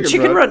 Fucking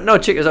Chicken Run. No,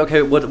 Chicken.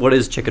 Okay, what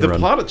is Chicken Run? The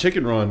plot of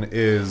Chicken Run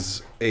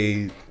is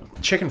a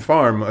chicken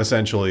farm,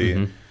 essentially.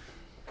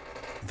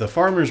 Mm-hmm. The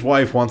farmer's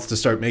wife wants to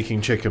start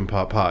making chicken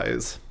pot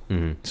pies.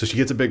 Mm-hmm. So she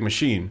gets a big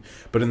machine.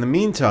 But in the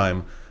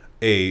meantime,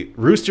 a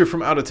rooster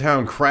from out of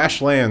town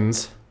crash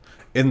lands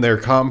in their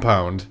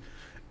compound,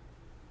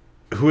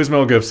 who is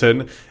Mel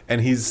Gibson,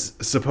 and he's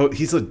a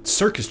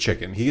circus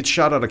chicken. He gets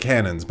shot out of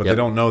cannons, but they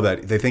don't know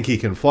that. They think he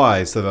can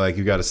fly, so they're like,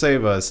 you got to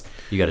save us.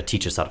 You got to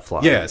teach us how to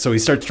fly. Yeah, so he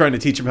starts trying to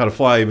teach him how to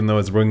fly, even though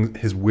his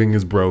wing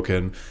is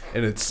broken,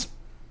 and it's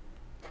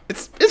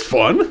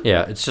fun.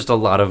 Yeah, it's just a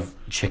lot of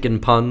chicken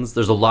puns.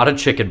 There's a lot of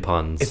chicken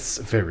puns. It's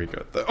very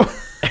good, though.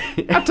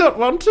 I don't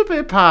want to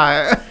be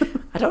pie.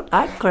 I don't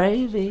like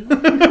gravy.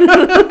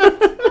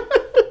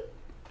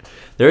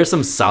 There are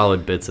some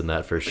solid bits in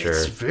that for sure.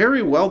 It's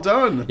very well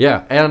done.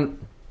 Yeah,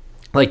 and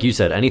like you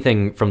said,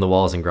 anything from the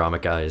Wallace and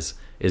Gromit guys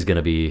is going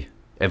to be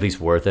at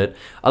least worth it.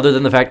 Other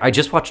than the fact, I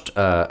just watched,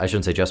 I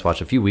shouldn't say just watched,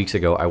 a few weeks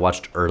ago, I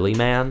watched Early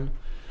Man.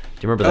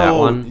 Do you remember that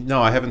one?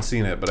 No, I haven't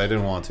seen it, but I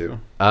didn't want to.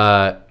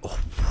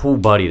 Oh,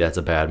 buddy, that's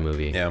a bad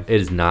movie. Yeah. It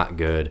is not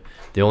good.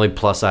 The only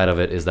plus side of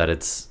it is that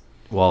it's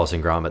Wallace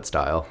and Gromit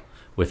style.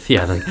 With,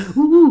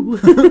 ooh,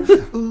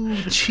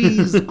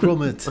 cheese,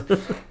 Gromit.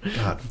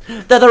 God.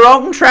 They're the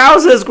wrong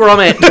trousers,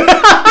 Gromit.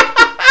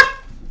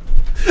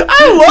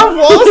 I love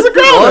Wallace and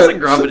Gromit. Wallace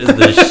and Gromit is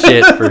the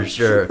shit for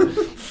sure. Do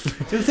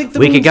you think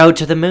we could go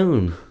to the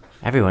moon.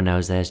 Everyone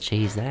knows there's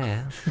cheese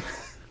there.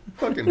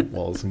 Fucking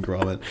Wallace and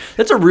Gromit.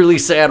 That's a really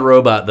sad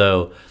robot,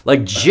 though.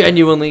 Like,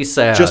 genuinely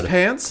sad. Just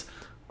pants?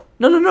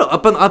 No.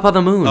 Up on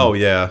the moon. Oh,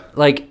 yeah.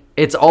 Like,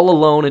 it's all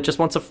alone. It just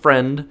wants a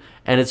friend,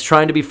 and it's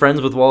trying to be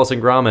friends with Wallace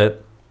and Gromit,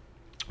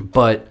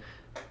 but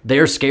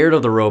they're scared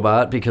of the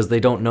robot because they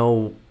don't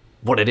know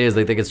what it is.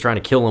 They think it's trying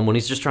to kill him when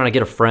he's just trying to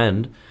get a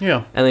friend.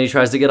 Yeah. And then he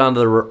tries to get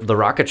onto the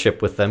rocket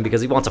ship with them because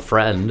he wants a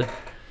friend.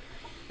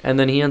 And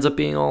then he ends up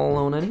being all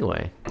alone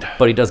anyway.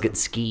 But he does get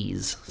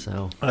skis,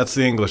 so... That's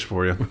the English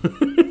for you.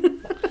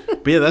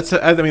 But yeah, that's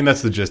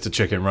the gist of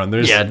Chicken Run.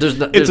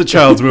 It's a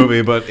child's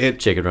movie, but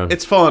Chicken Run.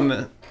 It's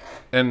fun,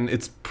 and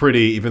it's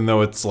pretty, even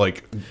though it's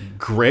like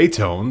gray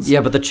tones.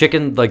 Yeah, but the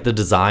chicken, like the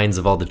designs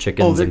of all the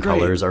chickens and great.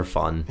 colors are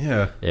fun.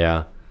 Yeah.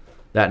 Yeah.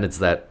 That, and it's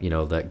that,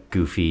 that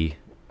goofy,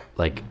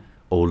 like,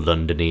 old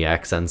London-y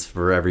accents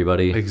for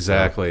everybody.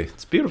 Exactly.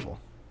 It's beautiful.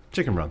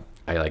 Chicken Run.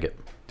 I like it.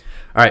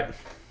 All right.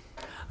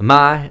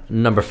 My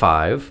number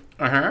 5.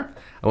 Uh-huh.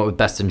 I went with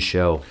Best in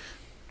Show.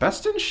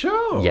 Best in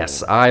Show.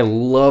 Yes, I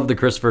love the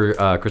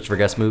Christopher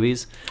Guest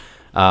movies.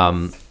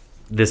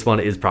 This one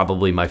is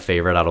probably my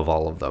favorite out of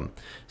all of them.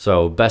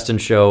 So Best in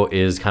Show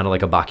is kind of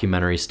like a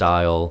mockumentary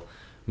style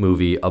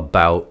movie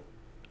about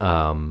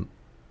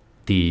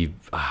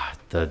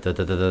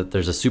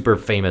there's a super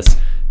famous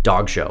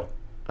dog show,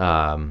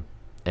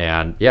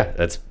 and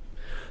yeah,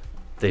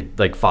 they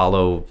like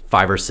follow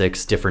 5 or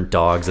 6 different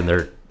dogs and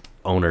their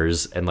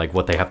owners and like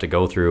what they have to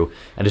go through,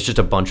 and it's just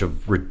a bunch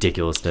of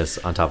ridiculousness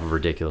on top of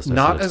ridiculousness.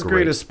 Not as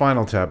great as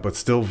Spinal Tap, but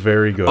still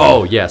very good.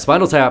 Oh yeah,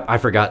 Spinal Tap. I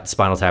forgot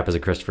Spinal Tap is a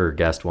Christopher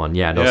Guest one.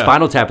 Yeah, no,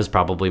 Spinal Tap is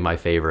probably my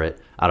favorite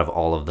out of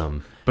all of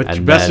them. But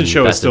and Best in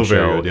Show is still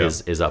very good.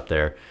 Yeah. Is up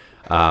there.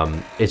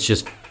 It's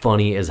just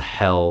funny as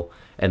hell,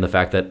 and the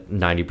fact that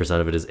 90%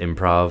 of it is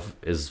improv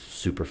is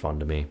super fun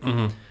to me.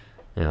 Mm-hmm.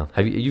 Yeah,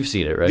 you've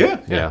seen it, right?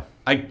 Yeah.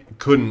 I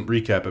couldn't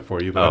recap it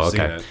for you, but I've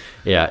seen it.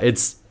 Yeah,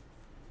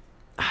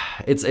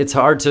 it's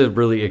hard to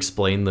really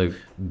explain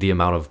the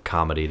amount of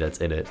comedy that's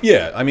in it.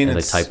 Yeah, I mean, and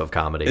the type of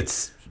comedy.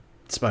 It's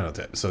Spinal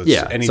Tap, so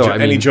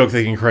any joke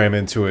they can cram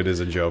into it is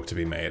a joke to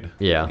be made.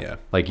 Yeah.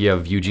 Like you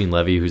have Eugene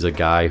Levy, who's a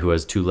guy who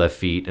has 2 left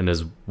feet, and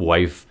his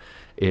wife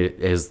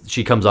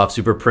she comes off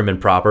super prim and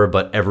proper,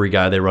 but every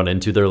guy they run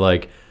into, they're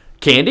like,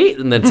 Candy,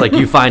 and then it's like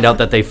you find out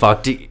that they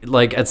fucked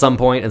like at some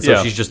point, and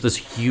so she's just this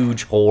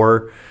huge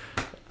whore.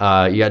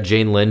 You got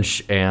Jane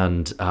Lynch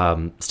and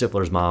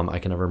Stifler's mom. I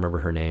can never remember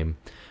her name.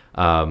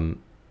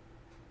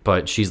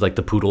 But she's like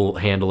the poodle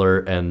handler,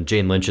 and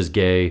Jane Lynch is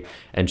gay,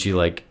 and she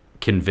like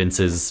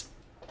convinces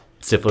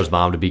Stifler's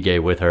mom to be gay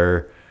with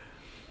her.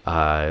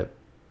 What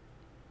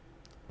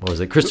was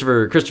it?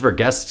 Christopher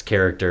Guest's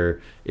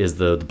character is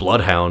the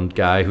bloodhound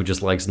guy who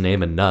just likes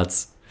naming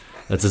nuts.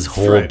 That's his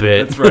whole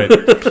bit. That's right.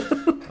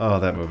 Oh,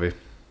 that movie.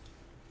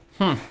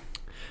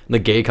 The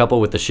gay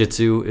couple with the Shih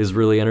Tzu is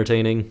really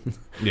entertaining.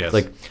 Yes.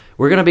 Like,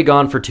 we're going to be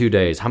gone for 2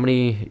 days. How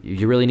many?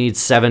 You really need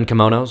 7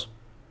 kimonos?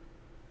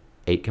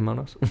 8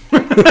 kimonos?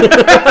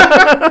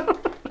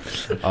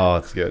 Oh,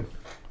 it's good.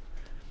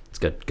 It's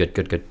good.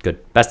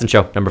 Good. Best in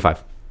Show, number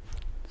 5.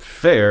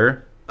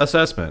 Fair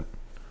assessment.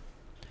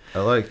 I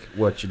like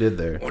what you did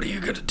there. What are you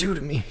going to do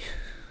to me?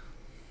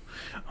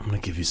 I'm going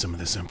to give you some of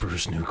this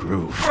Emperor's New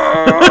Groove.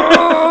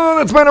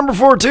 That's my number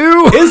 4,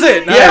 too. Is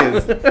it?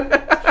 Nice.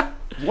 Yeah.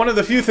 One of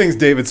the few things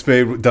David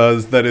Spade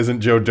does that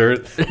isn't Joe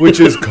Dirt, which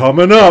is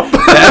coming up.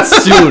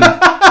 That's soon.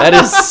 That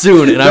is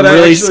soon, and I'm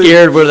really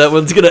scared where that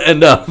one's going to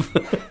end up.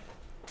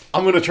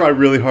 I'm going to try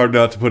really hard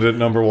not to put it at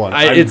number 1.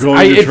 It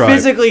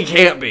physically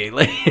can't be.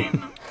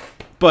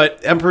 But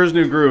Emperor's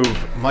New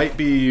Groove might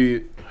be,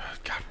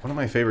 God, one of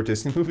my favorite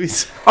Disney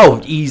movies.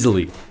 Oh,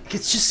 easily.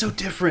 It's just so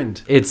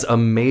different. It's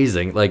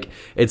amazing. Like,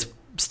 it's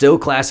still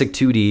classic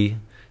 2D,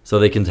 so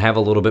they can have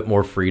a little bit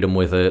more freedom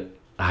with it.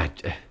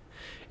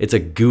 It's a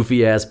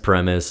goofy-ass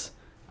premise.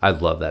 I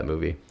love that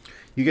movie.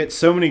 You get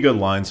so many good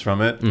lines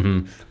from it,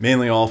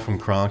 mainly all from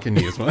Kronk and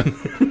Yzma.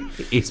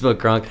 Yzma,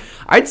 Kronk.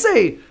 I'd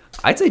say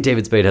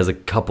David Spade has a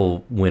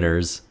couple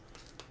winners.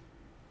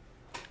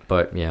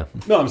 But, yeah.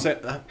 No, I'm saying,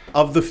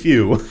 of the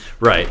few.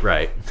 Right.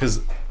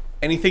 Because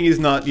anything he's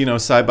not,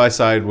 side by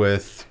side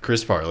with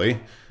Chris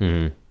Farley.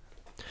 Mm-hmm.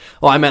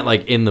 Well, I meant,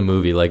 like, in the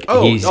movie. Like,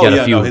 he's got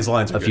his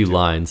lines a few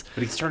lines.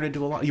 But he's turned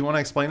into a lot. You want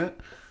to explain it?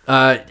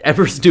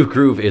 Emperor's New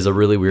Groove is a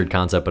really weird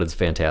concept, but it's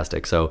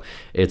fantastic. So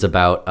it's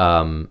about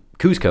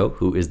Kuzco,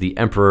 who is the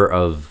emperor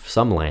of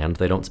some land.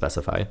 They don't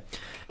specify.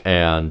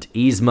 And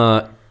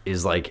Yzma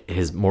is like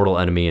his mortal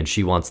enemy, and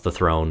she wants the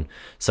throne.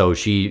 So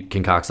she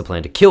concocts a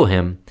plan to kill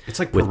him. It's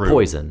like with Peru.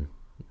 Poison.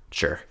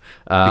 Sure.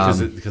 Because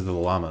of the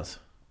llamas.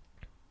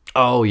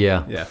 Oh,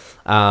 yeah. Yeah.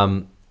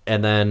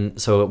 And then,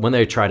 so when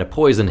they try to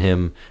poison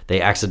him,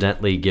 they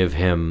accidentally give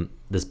him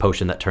this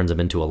potion that turns him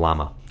into a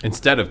llama.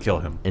 Instead of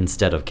killing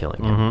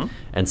him.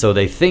 And so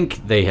they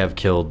think they have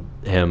killed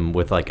him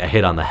with like a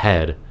hit on the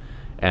head.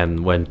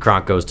 And when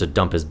Kronk goes to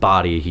dump his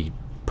body, he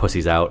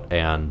pussies out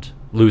and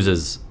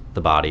loses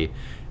the body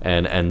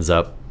and ends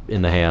up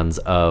in the hands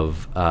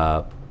of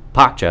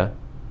Pakcha,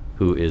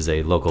 who is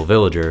a local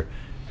villager.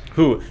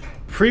 Who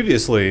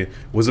previously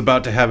was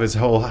about to have his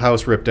whole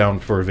house ripped down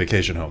for a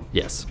vacation home.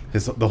 Yes.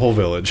 The whole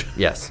village.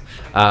 Yes.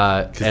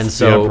 And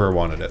so the Emperor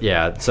wanted it.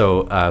 Yeah.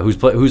 So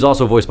who's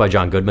also voiced by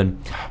John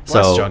Goodman.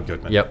 Bless John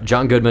Goodman. Yep.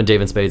 John Goodman,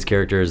 David Spade's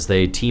characters,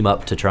 they team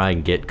up to try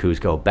and get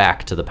Kuzco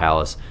back to the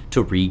palace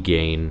to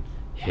regain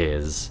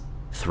his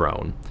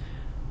throne.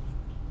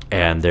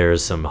 And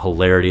there's some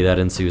hilarity that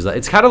ensues.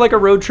 It's kind of like a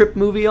road trip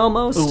movie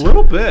almost. A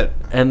little bit.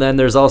 And then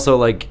there's also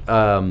like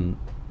the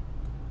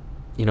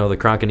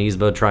Kronk and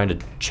Yzma trying to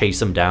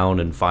chase him down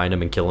and find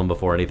him and kill him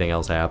before anything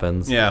else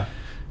happens. Yeah.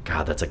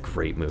 God, that's a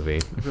great movie.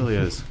 It really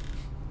is.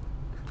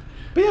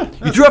 But yeah.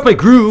 You threw off my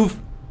groove.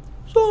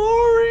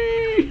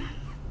 Sorry.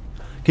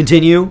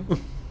 Continue.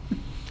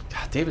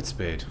 God, David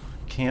Spade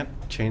can't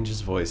change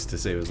his voice to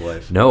save his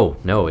life. No,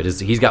 it is.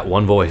 He's got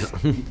one voice.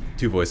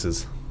 2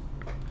 voices.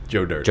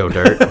 Joe Dirt.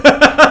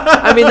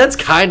 I mean, that's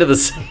kind of the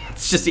same.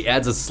 It's just he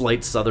adds a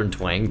slight southern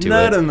twang to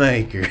Not it. a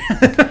maker.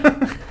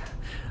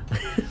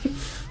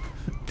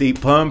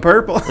 Deep plum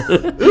purple.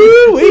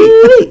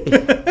 Ooh-wee.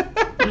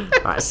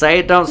 I say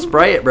it, don't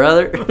spray it,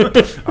 brother.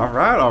 All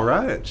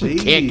right.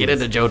 Jeez. Can't get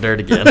into Joe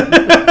Dirt again.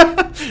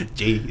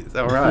 Jeez.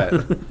 All right.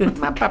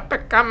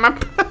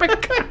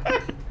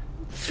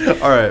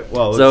 All right.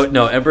 Well. So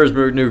no, Emperor's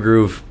New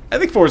Groove. I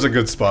think 4 is a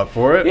good spot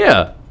for it.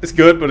 Yeah. It's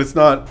good, but it's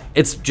not.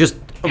 It's just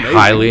amazing.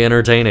 Highly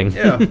entertaining.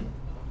 Yeah.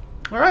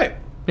 All right.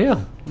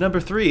 Yeah. Number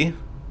 3,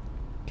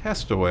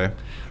 Castaway.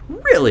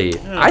 Really?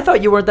 Yeah. I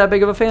thought you weren't that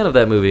big of a fan of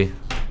that movie.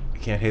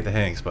 Can't hate the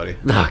Hanks, buddy.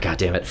 Oh, God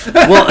damn it.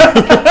 Well,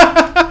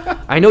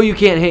 I know you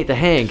can't hate the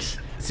Hanks,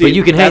 but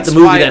you can hate the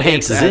movie that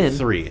Hanks is in.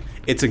 3.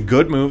 It's a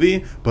good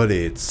movie, but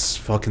it's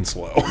fucking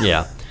slow.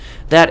 Yeah.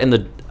 That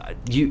and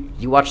you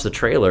watch the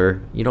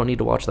trailer, you don't need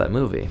to watch that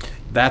movie.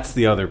 That's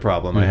the other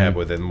problem I have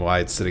with it and why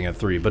it's sitting at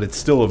 3, but it's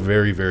still a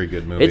very, very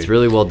good movie. It's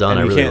really well done.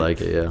 I really like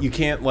it, yeah. You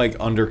can't,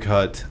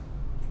 undercut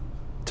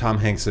Tom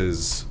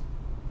Hanks's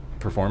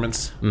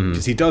performance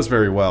because he does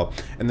very well,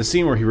 and the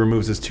scene where he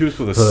removes his tooth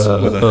with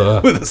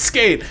a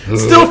skate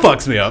still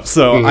fucks me up,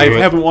 so I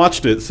haven't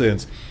watched it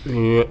since.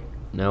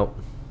 Nope.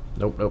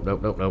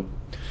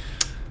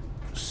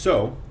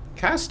 So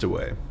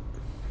Castaway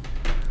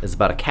is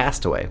about a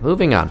castaway.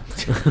 Moving on.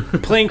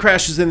 Plane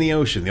crashes in the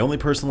ocean. The only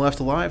person left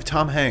alive,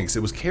 Tom Hanks. It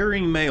was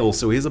carrying mail,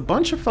 so he has a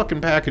bunch of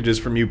fucking packages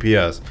from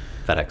UPS.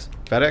 FedEx?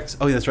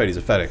 Oh, yeah, that's right, he's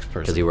a FedEx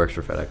person because he works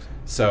for FedEx.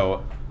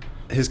 So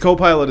his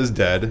co-pilot is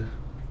dead,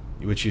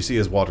 which you see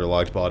his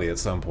waterlogged body at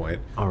some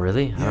point. Oh,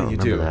 really? I don't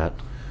remember that.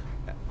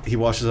 He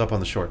washes up on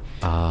the shore.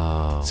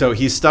 Oh. So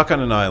he's stuck on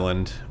an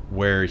island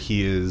where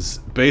he is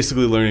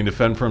basically learning to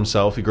fend for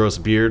himself. He grows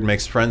a beard,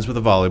 makes friends with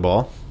a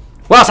volleyball.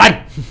 Well,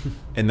 son!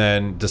 And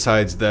then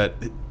decides that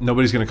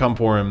nobody's going to come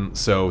for him,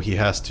 so he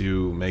has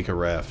to make a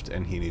raft,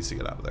 and he needs to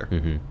get out of there.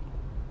 Mm-hmm.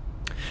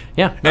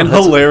 Yeah. And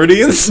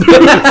hilarity ensues.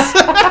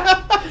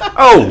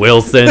 Oh,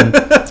 Wilson.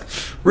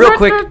 Real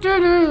quick,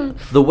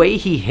 the way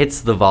he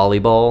hits the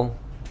volleyball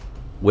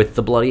with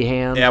the bloody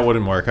hand. Yeah, it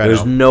wouldn't work.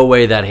 There's no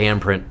way that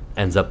handprint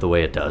ends up the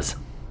way it does.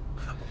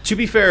 To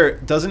be fair,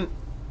 doesn't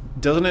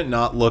it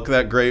not look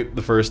that great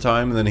the first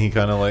time, and then he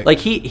kind of like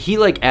he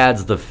like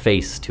adds the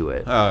face to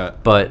it.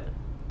 But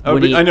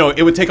I know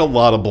it would take a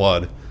lot of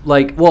blood.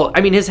 Like, well,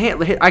 I mean, his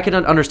hand. I can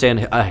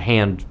understand a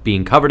hand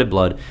being covered in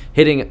blood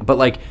hitting, but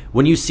like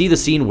when you see the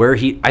scene where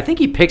I think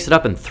he picks it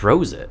up and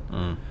throws it,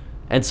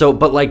 and so,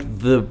 but like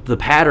the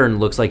pattern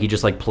looks like he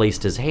just like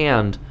placed his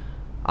hand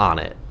on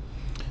it.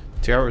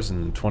 2 hours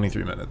and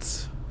 23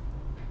 minutes.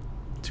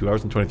 2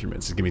 hours and 23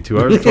 minutes. Just give me 2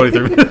 hours and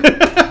 23 minutes.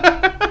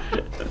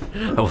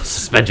 I will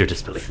suspend your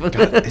disbelief. God,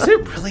 is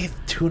it really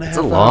 2.5 hours? It's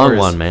a long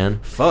one, man.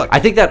 Fuck. I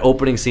think that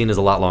opening scene is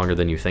a lot longer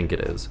than you think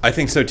it is. I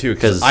think so too,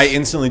 because I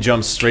instantly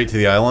jumped straight to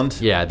the island.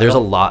 Yeah, there's a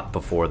lot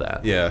before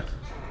that. Yeah.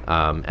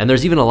 And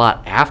there's even a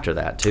lot after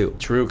that too.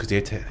 True, because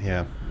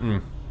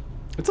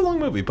it's a long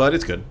movie, but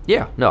it's good.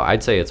 Yeah, no,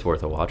 I'd say it's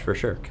worth a watch for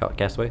sure.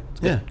 Castaway.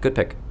 It's good. Yeah. Good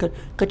pick.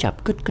 Good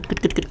job. Good.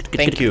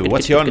 Thank you.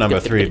 What's your number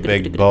 3,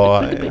 big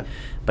boy?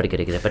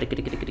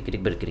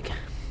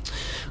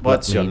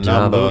 What's your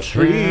number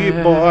 3,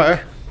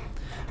 boy?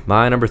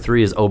 My number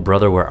 3 is Oh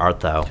Brother, Where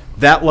Art Thou?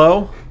 That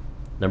low?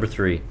 Number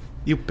 3.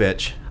 You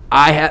bitch.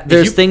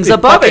 There's things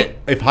above it.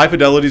 If High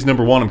Fidelity's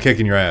number 1, I'm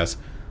kicking your ass.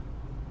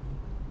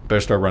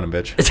 Better start running,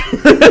 bitch.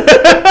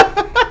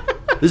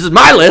 This is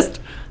my list.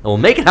 I will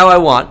make it how I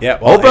want. Yeah,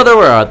 well, Oh Brother,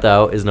 Where Art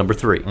Thou is number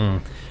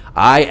 3.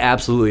 I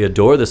absolutely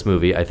adore this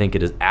movie. I think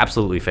it is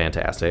absolutely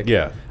fantastic.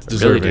 Yeah, it's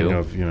deserving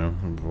of,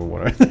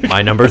 whatever.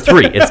 My number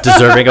 3. It's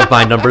deserving of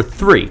my number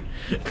 3.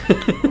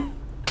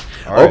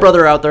 Oh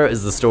Brother Out There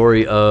is the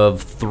story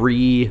of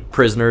 3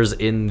 prisoners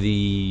in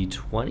the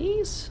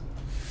 20s?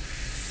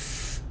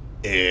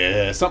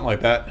 Yeah, something like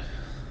that.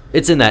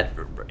 It's in that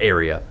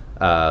area.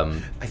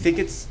 I think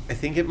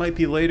it might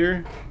be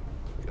later.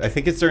 I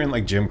think it's during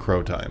like Jim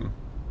Crow time.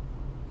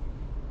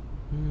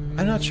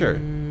 I'm not sure.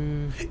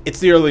 It's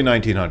the early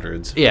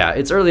 1900s. Yeah,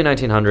 it's early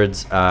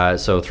 1900s.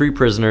 So 3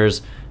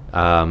 prisoners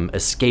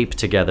escape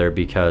together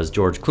because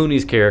George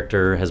Clooney's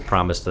character has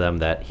promised them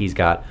that he's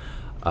got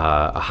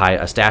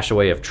a stash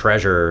away of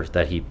treasure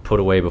that he put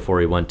away before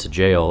he went to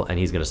jail, and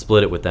he's going to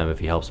split it with them if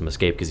he helps them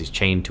escape because he's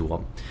chained to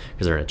them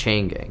because they're in a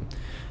chain gang.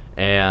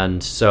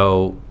 And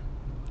so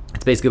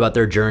it's basically about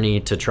their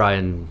journey to try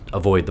and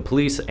avoid the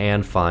police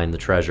and find the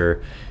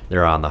treasure.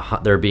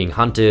 They're being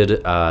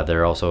hunted.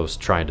 They're also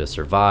trying to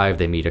survive.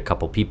 They meet a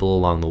couple people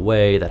along the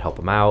way that help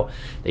them out.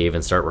 They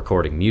even start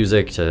recording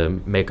music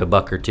to make a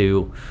buck or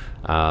two.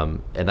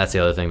 And that's the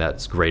other thing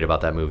that's great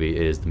about that movie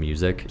is the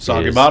music.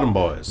 Soggy Bottom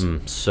Boys.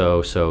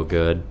 So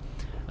good.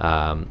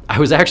 I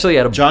was actually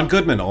at a... John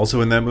Goodman also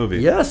in that movie.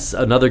 Yes,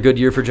 another good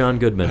year for John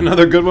Goodman.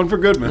 Another good one for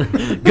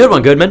Goodman. Good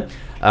one, Goodman.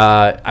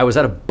 I was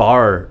at a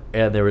bar,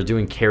 and they were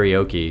doing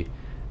karaoke,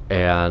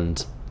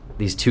 and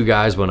these 2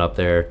 guys went up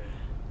there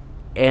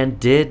and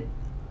did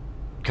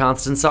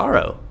Constant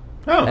Sorrow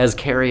as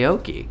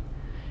karaoke.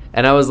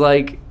 And I was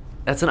like,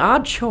 that's an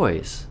odd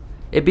choice.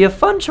 It'd be a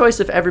fun choice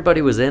if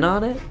everybody was in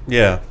on it.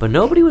 Yeah. But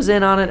nobody was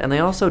in on it, and they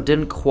also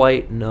didn't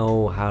quite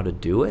know how to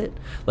do it.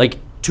 Like,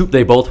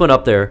 they both went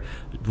up there,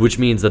 which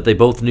means that they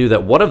both knew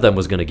that one of them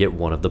was going to get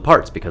one of the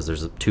parts, because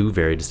there's 2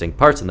 very distinct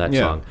parts in that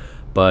song.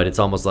 But it's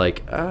almost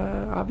like,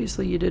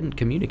 obviously you didn't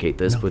communicate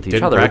this with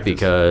each other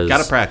because...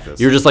 Gotta practice.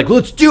 You're just like,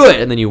 let's do it!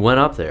 And then you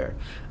went up there.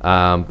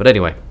 But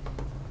anyway,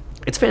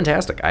 it's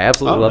fantastic. I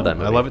absolutely love that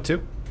movie. I love it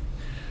too.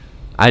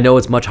 I know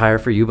it's much higher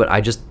for you, but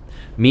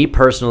me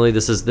personally,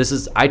 this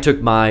is I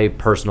took my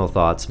personal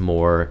thoughts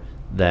more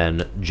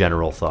than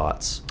general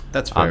thoughts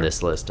on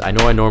this list. I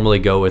know I normally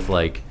go with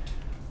like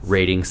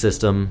rating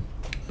system,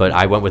 but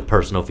I went with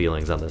personal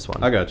feelings on this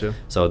one. I got you.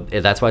 So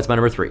that's why it's my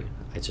number 3.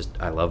 It's just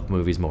I love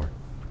movies more.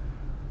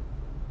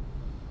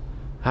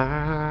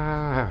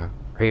 Now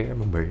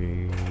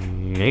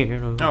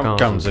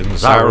comes in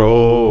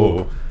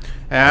sorrow,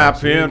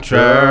 happy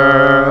trouble.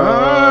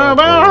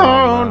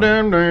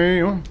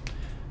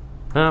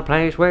 A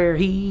place where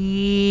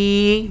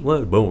he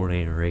was born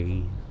and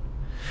raised.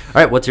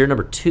 All right, what's your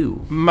number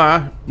 2?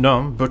 My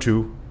number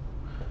 2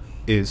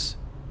 is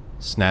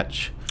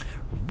Snatch.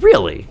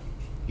 Really?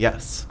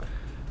 Yes.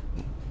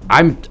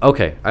 I'm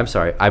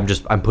sorry.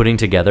 I'm putting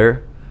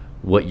together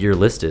what your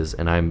list is,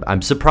 and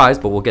I'm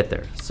surprised, but we'll get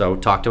there. So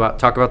talk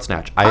about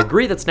Snatch. I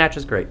agree that Snatch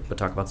is great, but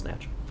talk about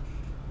Snatch.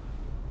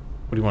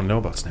 What do you want to know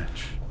about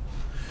Snatch?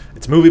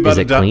 It's a movie about Is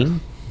it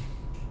clean?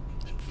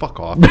 Fuck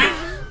off.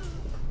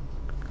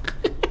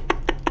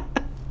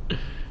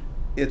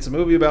 It's a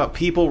movie about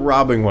people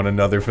robbing one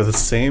another for the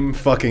same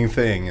fucking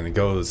thing, and it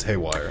goes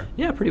haywire.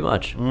 Yeah, pretty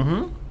much.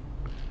 Mm-hmm.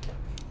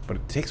 But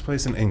it takes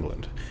place in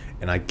England.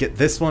 And I get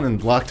this one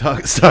and Lock,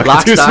 Stock,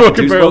 Lock, Stock, and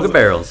Two Smoking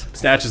Barrels.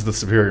 Snatch is the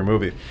superior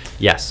movie.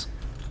 Yes.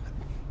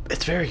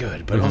 It's very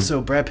good, but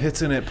also Brad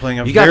Pitt's in it playing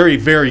a very,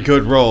 very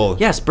good role.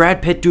 Yes,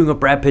 Brad Pitt doing what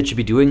Brad Pitt should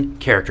be doing,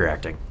 character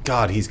acting.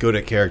 God, he's good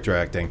at character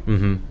acting.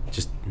 Mm-hmm.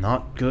 Just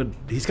not good.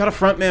 He's got a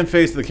frontman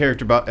face of the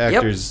character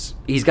actors.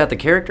 Yep. He's got the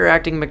character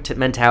acting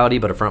mentality,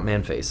 but a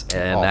frontman face,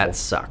 and Awful. that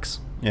sucks.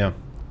 Yeah,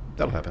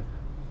 that'll happen.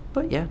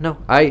 But yeah, no,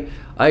 I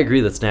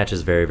agree that Snatch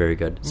is very, very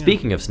good. Yeah.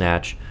 Speaking of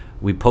Snatch,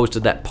 we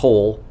posted that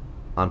poll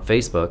on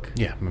Facebook.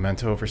 Yeah,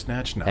 Memento over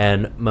Snatch? No.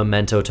 And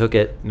Memento took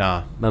it.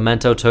 Nah.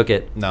 Memento took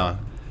it. Nah.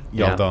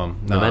 Y'all dumb.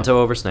 Nah.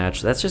 Memento over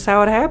Snatch. That's just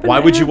how it happened. Why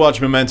would you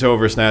watch Memento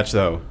over Snatch,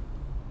 though?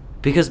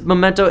 Because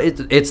Memento,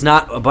 it's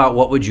not about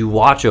what would you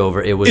watch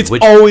over. It's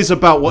always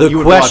about what you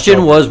would watch over. The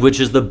question was, which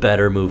is the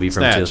better movie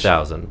from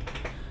 2000?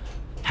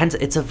 Hence,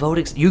 it's a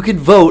voting. You can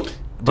vote,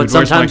 but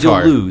sometimes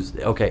you'll lose.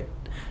 Okay.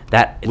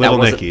 Little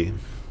Nicky.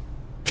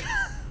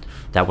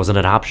 That wasn't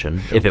an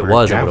option. If it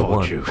was, I would have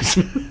won.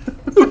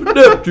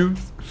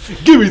 Juice.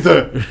 Give me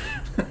that.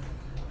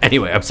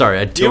 Anyway, I'm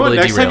sorry. I totally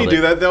next time you do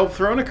that, they'll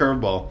throw in a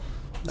curveball.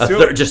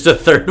 Just a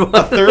third one?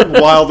 A third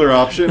wilder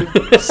option.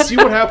 See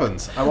what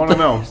happens. I want to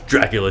know.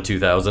 Dracula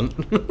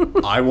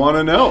 2000. I want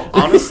to know,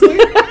 honestly.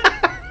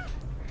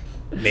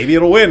 Maybe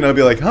it'll win. I'll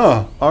be like,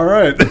 huh, all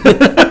right.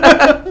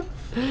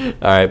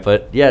 All right,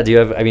 but yeah,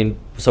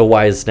 so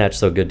why is Snatch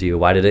so good to you?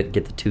 Why did it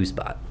get the 2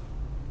 spot?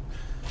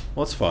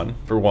 Well, it's fun,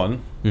 for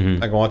one.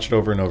 Mm-hmm. I can watch it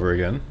over and over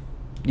again.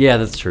 Yeah,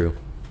 that's true.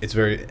 It's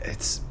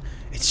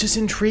just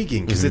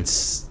intriguing because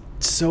it's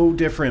so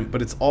different,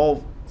 but it's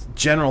all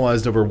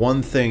generalized over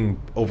one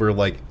thing, over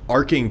like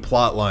arcing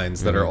plot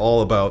lines that are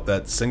all about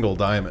that single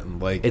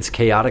diamond. Like, it's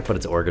chaotic, but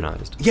it's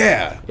organized.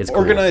 Yeah, it's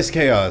organized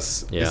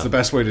chaos is the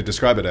best way to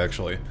describe it.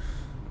 Actually,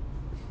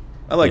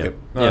 I like it.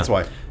 No, that's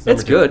why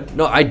it's good.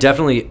 No, I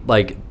definitely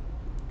like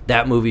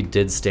that movie.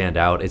 Did stand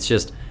out. It's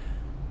just,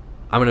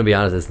 I'm gonna be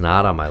honest, it's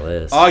not on my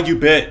list. Oh, you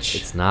bitch!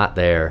 It's not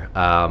there.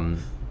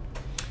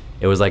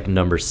 It was like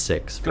number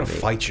 6 for me. I'm gonna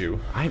fight you.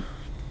 I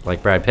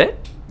like Brad Pitt.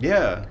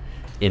 Yeah.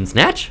 In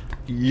Snatch?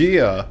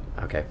 Yeah.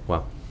 Okay,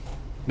 well.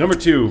 Number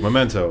 2,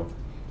 Memento.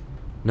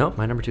 No,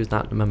 my number 2 is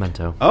not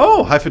Memento.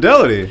 Oh, High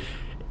Fidelity.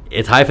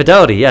 It's High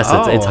Fidelity, yes.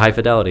 It's High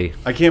Fidelity.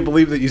 I can't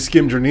believe that you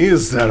skimmed your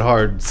knees that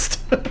hard,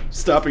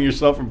 stopping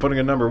yourself from putting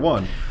a number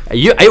 1.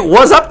 It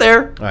was up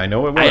there. I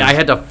know it was. I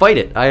had to fight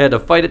it. I had to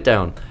fight it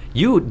down.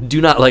 You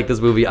do not like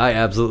this movie. I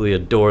absolutely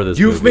adore this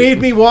movie. You've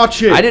made me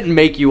watch it. I didn't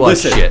make you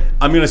watch shit.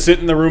 I'm going to sit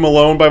in the room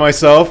alone by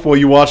myself while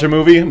you watch a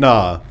movie?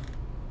 Nah.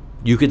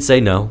 You could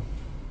say no.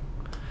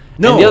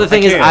 No, and the other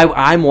thing is,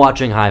 I'm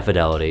watching High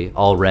Fidelity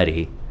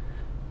already.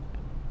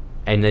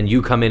 And then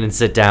you come in and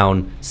sit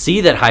down,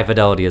 see that High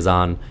Fidelity is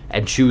on,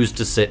 and choose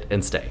to sit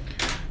and stay.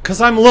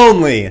 Because I'm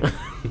lonely.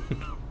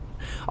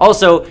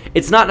 Also,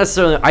 it's not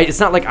necessarily. It's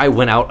not like I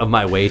went out of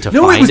my way to find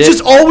it. No, it was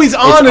just always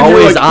on. It's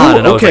always on,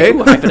 and I was like,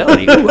 ooh, High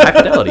Fidelity, ooh, High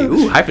Fidelity,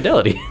 ooh, High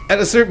Fidelity. At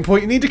a certain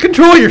point, you need to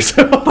control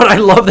yourself. But I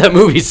love that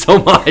movie so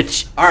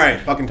much. All right,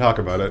 fucking talk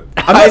about it.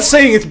 I'm not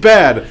saying it's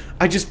bad.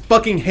 I just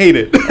fucking hate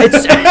it.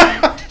 It's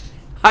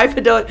High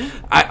Fidelity.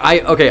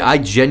 I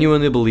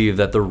genuinely believe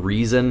that the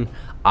reason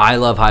I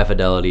love High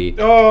Fidelity.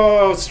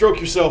 Oh, stroke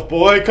yourself,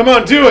 boy. Come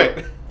on, do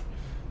it.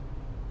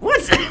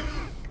 What?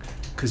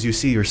 Because you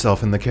see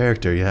yourself in the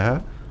character,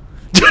 yeah?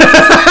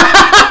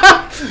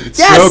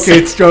 Yes!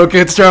 Stroke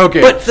it.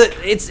 But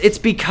it's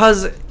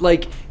because,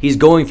 like, he's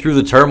going through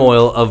the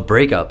turmoil of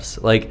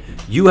breakups. Like,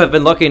 you have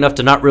been lucky enough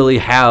to not really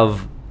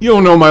have... You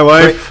don't know my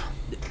life.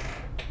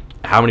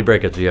 How many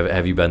breakups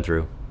have you been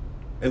through?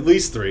 At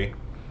least 3.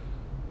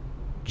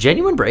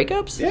 Genuine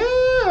breakups?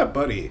 Yeah,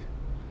 buddy.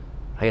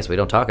 I guess we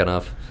don't talk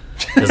enough.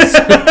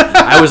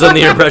 I was under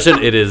the impression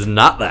it is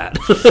not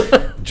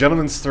that.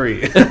 Gentleman's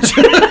 3.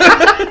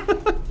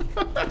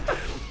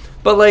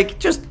 But, like,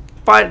 just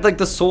find, like,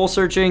 the soul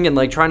searching and,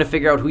 like, trying to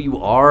figure out who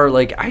you are.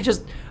 Like, I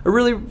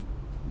really,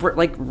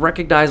 like,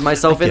 recognize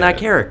myself in that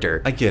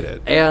character. I get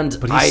it.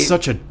 But he's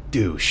such a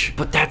douche.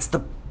 But that's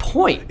the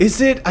point.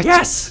 Is it?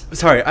 Yes.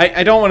 Sorry,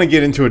 I don't want to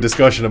get into a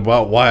discussion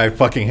about why I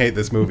fucking hate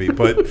this movie,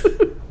 but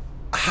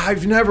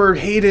I've never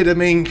hated a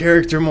main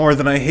character more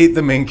than I hate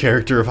the main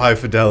character of High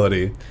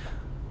Fidelity.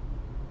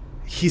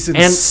 He's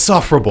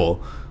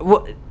insufferable.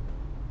 Well,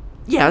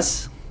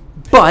 yes,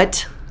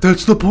 but...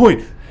 That's the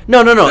point.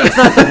 No, it's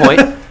not the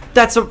point.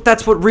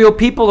 That's what real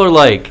people are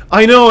like.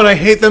 I know, and I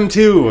hate them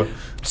too.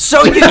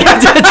 So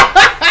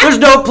there's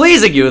no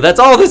pleasing you. That's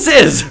all this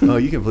is. Oh,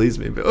 you can please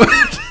me, Bill.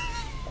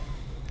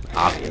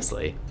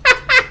 Obviously.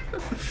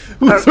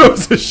 Who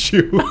throws a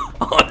shoe?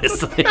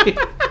 Honestly.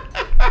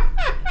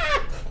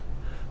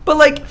 But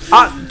like,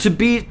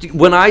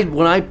 when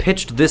I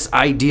pitched this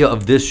idea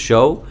of this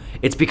show,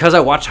 it's because I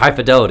watched High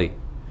Fidelity,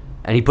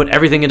 and he put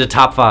everything into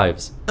top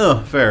 5s.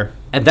 Oh, fair.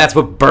 And that's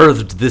what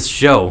birthed this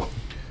show.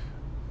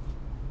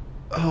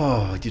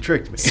 Oh, you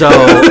tricked me. So,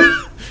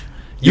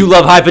 you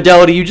love High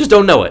Fidelity, you just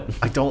don't know it.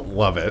 I don't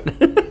love it.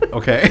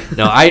 Okay?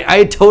 No,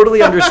 I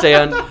totally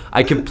understand.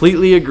 I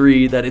completely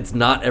agree that it's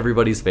not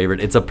everybody's favorite.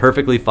 It's a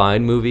perfectly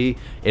fine movie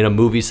in a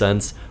movie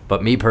sense,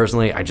 but me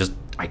personally, I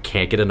I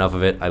can't get enough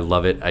of it. I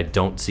love it. I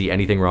don't see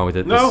anything wrong with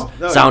it. No,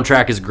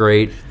 soundtrack is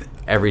great.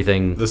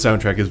 Everything. The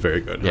soundtrack is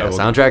very good. Yeah,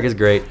 soundtrack is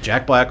great.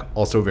 Jack Black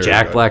also very good.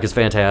 Jack Black is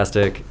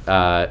fantastic.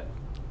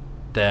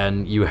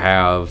 Then you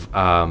have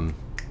Joan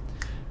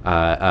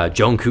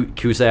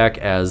Cusack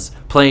as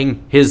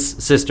playing his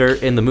sister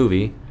in the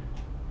movie.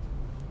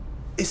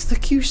 Is the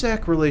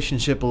Cusack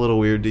relationship a little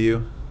weird to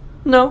you?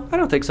 No, I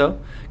don't think so.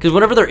 Because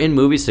whenever they're in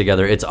movies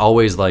together, it's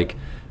always like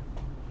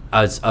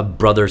a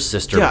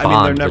brother-sister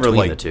bond they're never between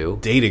like the two.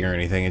 dating or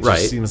anything. It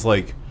just seems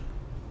like,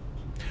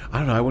 I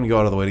don't know, I wouldn't go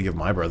out of the way to give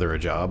my brother a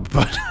job,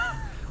 but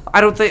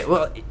I don't think,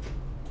 well,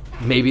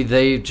 maybe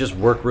they just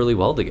work really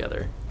well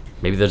together.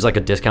 Maybe there's like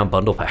a discount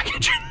bundle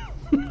package.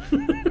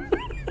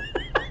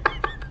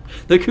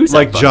 The Cusack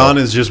like bundle. John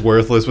is just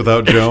worthless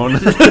without Joan.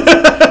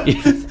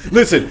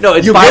 Listen, no,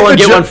 it's buy one,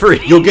 get one free.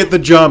 You'll get the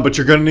John, but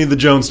you're going to need the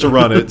Jones to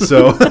run it,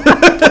 so...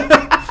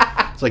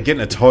 It's like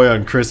getting a toy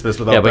on Christmas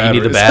without batteries. Yeah, but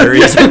you need the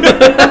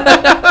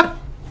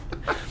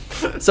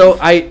batteries. So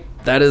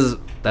that is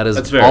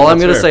fair, all I'm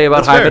going to fair. say about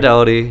That's High fair.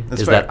 Fidelity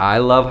That's is fair. that I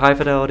love High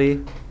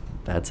Fidelity.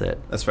 That's it.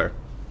 That's fair.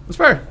 That's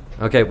fair.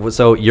 Okay,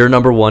 so your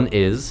number one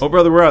is... Oh,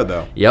 Brother, We're Out,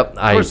 though. Yep.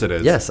 Of course it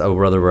is. Yes, Oh,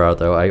 Brother, We're Out,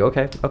 though.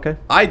 Okay.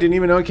 I didn't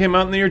even know it came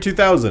out in the year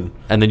 2000.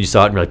 And then you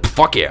saw it and you're like,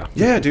 fuck yeah.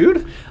 Yeah,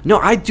 dude. No,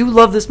 I do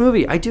love this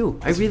movie. I do.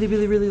 I really,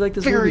 really, really like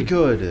this movie. Very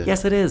good.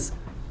 Yes, it is.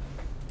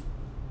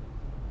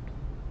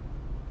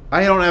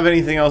 I don't have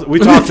anything else. We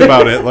talked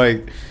about it.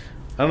 Like,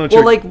 I don't know.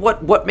 Well, like,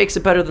 what makes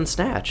it better than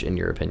Snatch, in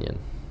your opinion?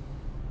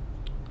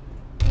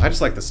 I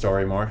just like the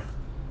story more.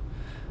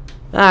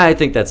 I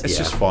think It's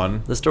just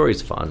fun. The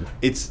story's fun.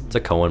 It's a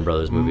Coen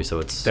Brothers movie, so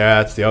it's...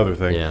 That's the other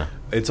thing. Yeah.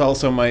 It's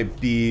also might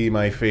be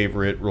my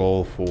favorite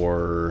role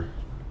for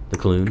The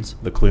Clunes?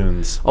 the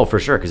Clunes. Oh, for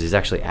sure, because he's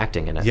actually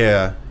acting in it.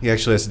 Yeah, he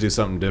actually has to do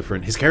something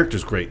different. His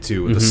character's great,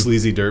 too, with the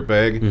sleazy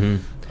dirtbag.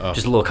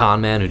 Just a little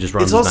con man who just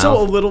runs It's his also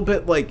mouth. a little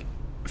bit, like,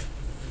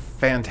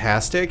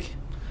 fantastic.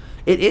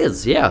 It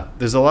is, yeah.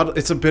 There's a lot.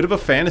 It's a bit of a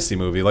fantasy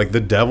movie. Like, the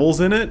devil's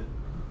in it.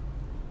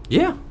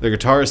 Yeah. The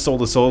guitarist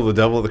sold the soul of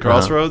the devil at the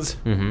crossroads.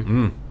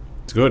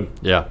 It's good.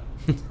 Yeah.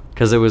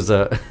 Because it was...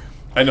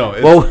 I know.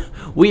 well,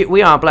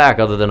 we aren't black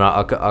other than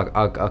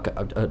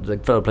the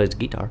fellow plays the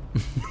guitar.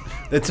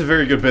 It's a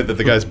very good bit that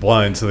the guy's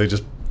blind, so they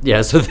just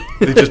Yeah, so...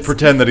 they just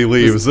pretend that he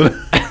leaves.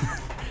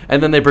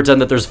 and then they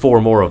pretend that there's 4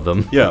 more of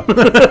them. Yeah.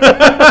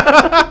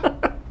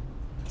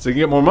 So you can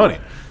get more money.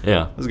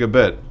 Yeah. That's a good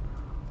bit.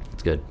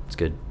 It's good. It's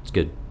good. It's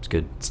good. It's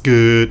good. It's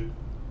good.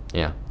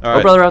 Yeah. All Oh,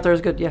 right. Brother Out There is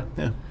good, yeah.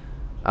 Yeah.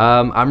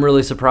 I'm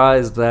really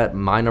surprised that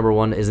my number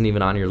one isn't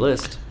even on your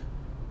list.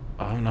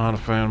 I'm not a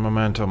fan of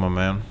Memento, my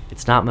man.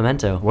 It's not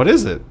Memento. What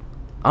is it?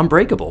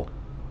 Unbreakable.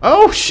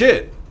 Oh,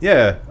 shit.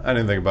 Yeah, I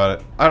didn't think about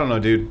it. I don't know,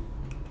 dude.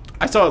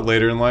 I saw it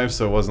later in life,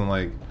 so it wasn't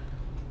like...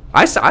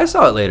 I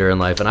saw it later in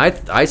life, and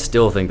I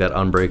still think that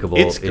Unbreakable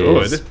It's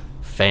good. is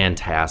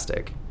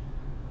fantastic.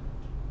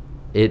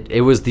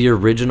 It was the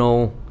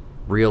original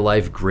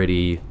real-life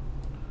gritty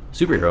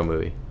superhero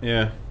movie.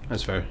 Yeah,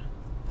 that's fair.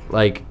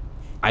 Like,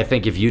 I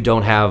think if you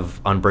don't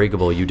have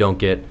Unbreakable, you don't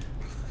get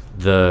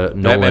the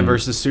Nolan... Batman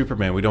versus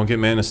Superman. We don't get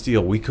Man of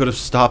Steel. We could have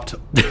stopped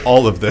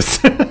all of this.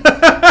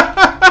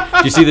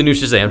 Did you see the new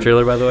Shazam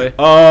trailer, by the way?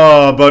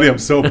 Oh, buddy, I'm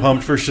so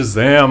pumped for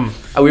Shazam.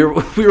 We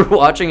were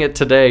watching it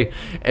today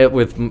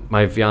with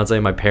my fiance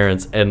and my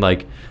parents, and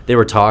like they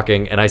were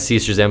talking, and I see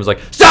Shazam was like,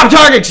 "Stop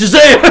talking,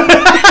 Shazam!"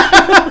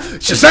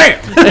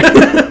 Shazam!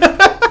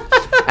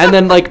 And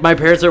then like my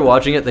parents are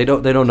watching it, they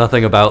know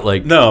nothing about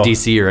like No.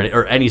 DC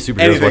or any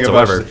superheroes Anything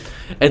about whatsoever,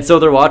 and so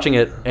they're watching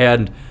it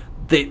and.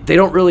 They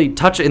don't really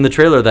touch it in the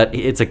trailer that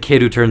it's a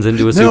kid who turns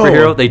into a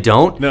superhero. They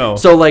don't. No.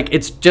 So, like,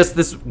 it's just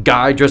this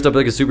guy dressed up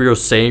like a superhero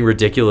saying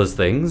ridiculous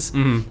things.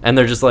 Mm-hmm. And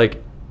they're just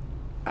like,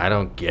 I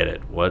don't get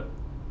it. What?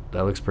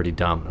 That looks pretty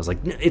dumb. And I was like,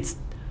 it's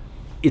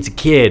a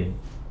kid.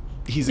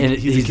 He's And a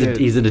kid.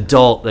 he's an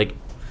adult. Like,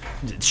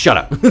 shut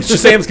up.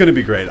 Shazam's going to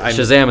be great.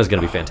 Shazam is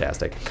going to be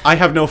fantastic. I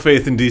have no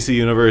faith in DC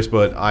Universe,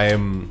 but I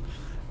am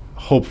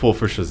hopeful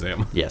for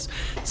Shazam. Yes.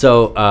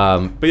 So,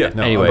 But yeah,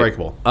 no, anyway,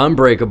 Unbreakable.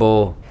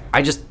 Unbreakable.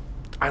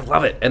 I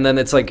love it. And then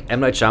it's like M.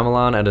 Night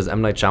Shyamalan, and is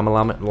M. Night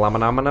Shyamalan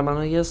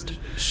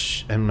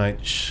M. Night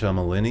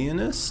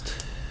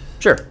Shyamalanianist?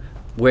 Sure.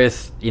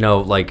 With,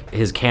 like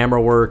his camera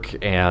work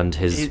and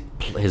his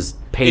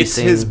pacing. It's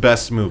his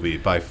best movie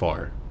by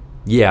far.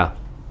 Yeah.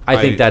 I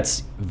think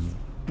that's...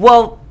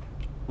 Well...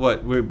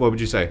 What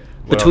would you say?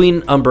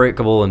 Between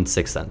Unbreakable and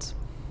Sixth Sense.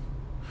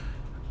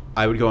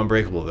 I would go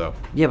Unbreakable, though.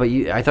 Yeah, but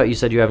I thought you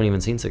said you haven't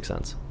even seen Sixth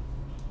Sense.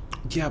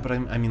 Yeah, but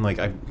I mean, like,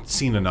 I've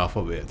seen enough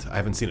of it. I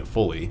haven't seen it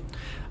fully.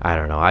 I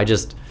don't know. I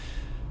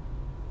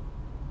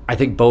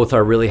think both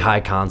are really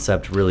high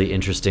concept, really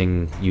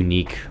interesting,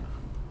 unique.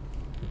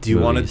 Do you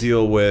want to movies.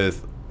 deal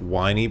with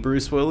whiny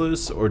Bruce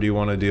Willis, or do you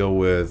want to deal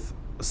with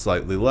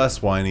slightly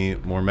less whiny,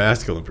 more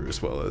masculine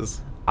Bruce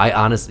Willis?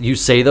 You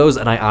say those,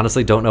 and I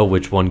honestly don't know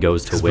which one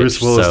goes to which.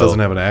 Bruce Willis doesn't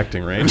have an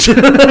acting range.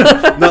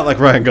 Not like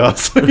Ryan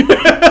Gosling.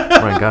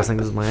 Ryan Gosling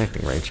is my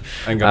acting range.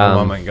 I ain't got no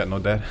mom, I ain't got no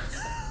dad.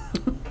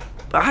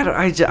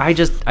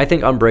 I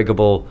think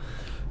Unbreakable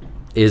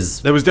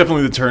is... That was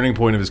definitely the turning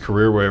point of his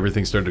career where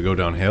everything started to go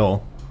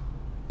downhill.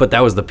 But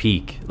that was the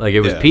peak. Like,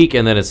 it was Yeah. peak,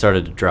 and then it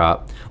started to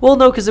drop. Well,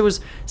 no, because it was...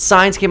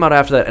 Signs came out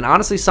after that, and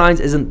honestly, Signs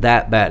isn't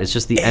that bad. It's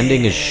just the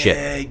ending is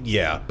shit.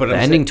 Yeah, but The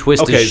ending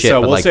twist is shit,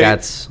 but, like,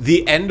 that's...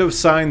 The end of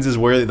Signs is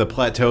where the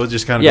plateau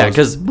just kind of Yeah,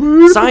 goes...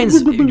 because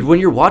Signs... When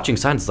you're watching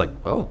Signs, it's like,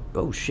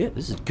 oh, shit,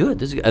 this is good.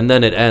 This is good. And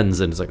then it ends,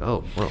 and it's like,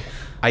 oh, bro.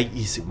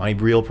 You see, my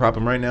real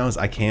problem right now is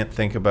I can't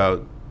think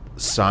about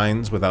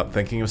Signs without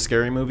thinking of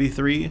Scary Movie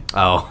 3.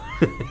 Oh.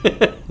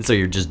 So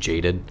you're just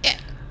jaded?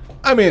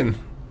 I mean,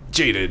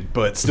 jaded,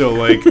 but still,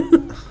 like...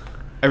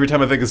 Every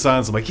time I think of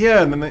Signs, I'm like,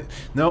 yeah, and then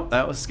nope,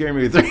 that was Scary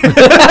Movie 3.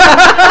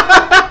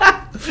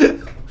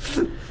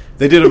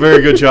 They did a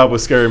very good job with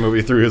Scary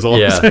Movie 3 is all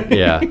I'm saying.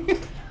 Yeah.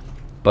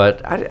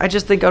 But I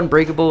just think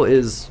Unbreakable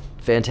is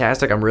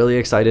fantastic. I'm really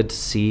excited to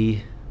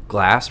see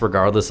Glass,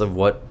 regardless of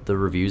what the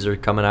reviews are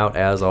coming out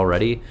as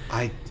already.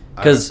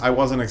 Because I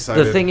wasn't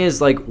excited. The thing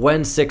is, like,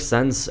 when Sixth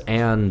Sense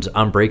and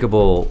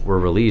Unbreakable were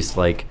released,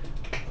 like,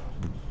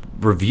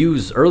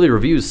 early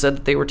reviews said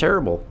that they were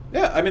terrible.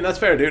 Yeah, I mean that's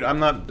fair, dude. I'm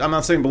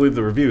not saying believe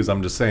the reviews.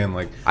 I'm just saying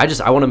like I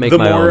want to make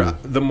my own.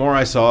 The more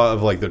I saw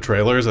of like the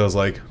trailers, I was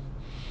like,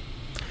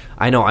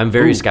 I know I'm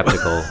very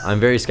skeptical. I'm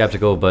very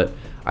skeptical, but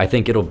I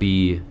think it'll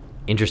be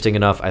interesting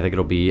enough. I think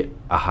it'll be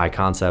a high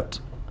concept.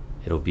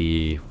 I think it'll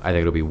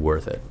be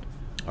worth it.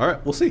 All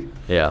right, we'll see.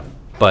 Yeah,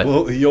 but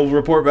well, you'll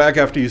report back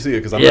after you see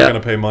it because I'm not going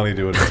to pay money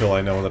to it until I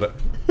know that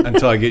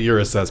until I get your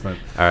assessment.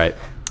 All right.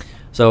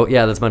 So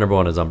yeah, that's my number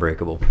one is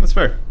Unbreakable. That's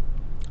fair.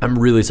 I'm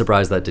really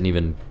surprised that didn't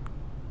even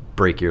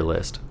break your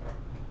list.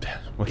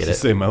 What's to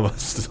say my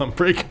list is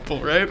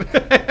Unbreakable, right?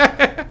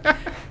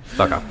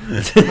 Fuck off.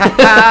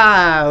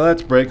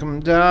 Let's break them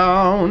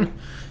down.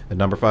 At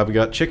number 5, we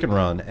got Chicken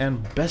Run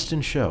and Best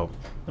in Show.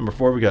 Number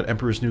 4, we got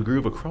Emperor's New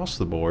Groove across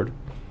the board.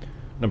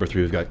 Number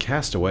 3, we've got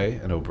Castaway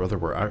and Oh Brother,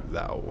 Where Art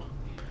Thou?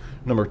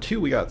 Number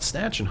 2, we got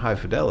Snatch and High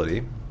Fidelity.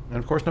 And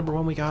of course, number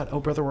 1, we got Oh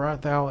Brother, Where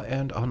Art Thou?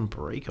 And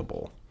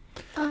Unbreakable.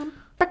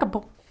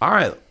 Unbreakable. All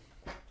right.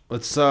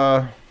 Let's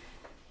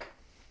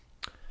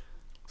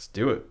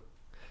do it.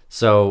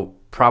 So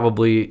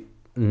probably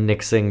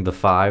nixing the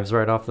 5s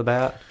right off the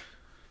bat.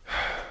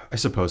 I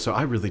suppose so.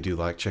 I really do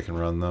like Chicken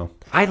Run, though.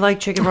 I like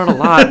Chicken Run a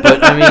lot,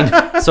 but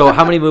I mean, so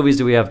how many movies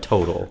do we have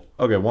total?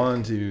 Okay,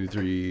 1, 2,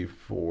 3,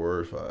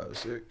 4, 5,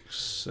 6,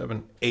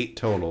 7, 8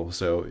 total.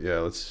 So yeah,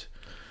 let's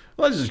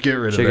just get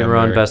rid of Chicken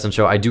Run, Best in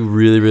Show. I do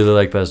really, really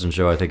like Best in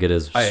Show. I think it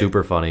is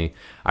super funny.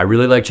 I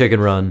really like Chicken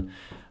Run,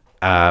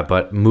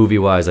 but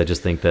movie-wise, I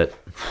just think that.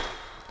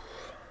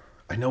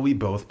 I know we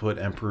both put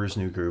Emperor's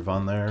New Groove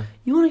on there.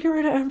 You want to get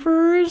rid of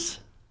Emperors?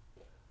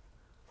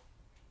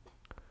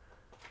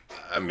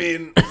 I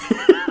mean...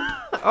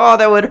 Oh,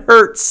 that would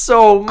hurt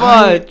so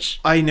much.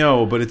 I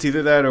know, but it's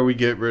either that or we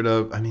get rid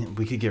of... I mean,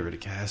 we could get rid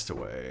of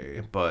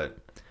Castaway, but...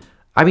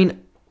 I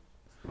mean...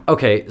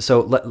 Okay,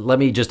 so let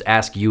me just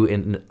ask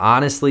you,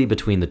 honestly,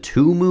 between the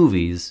two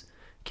movies,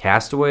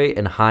 Castaway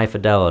and High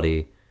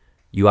Fidelity,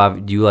 you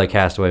like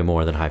Castaway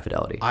more than High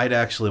Fidelity? I'd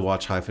actually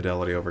watch High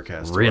Fidelity over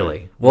Castaway.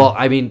 Really? Well,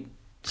 I mean...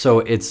 So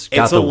it's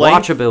got the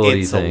watchability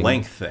thing. It's a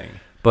length thing.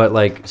 But,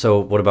 like, so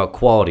what about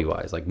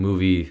quality-wise? Like,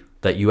 movie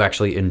that you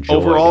actually enjoy?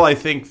 Overall, I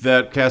think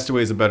that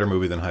Castaway is a better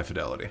movie than High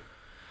Fidelity.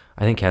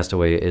 I think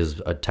Castaway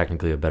is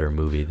technically a better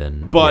movie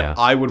than... But yeah.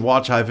 I would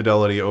watch High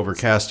Fidelity over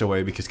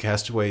Castaway because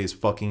Castaway is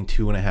fucking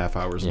 2.5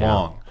 hours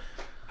long.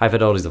 High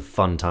Fidelity is a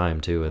fun time,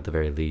 too, at the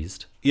very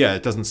least. Yeah,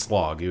 it doesn't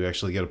slog. You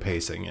actually get a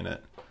pacing in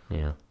it.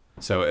 Yeah.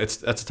 So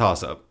that's a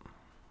toss-up.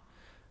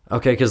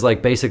 Okay, because,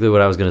 like, basically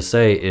what I was going to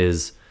say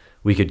is...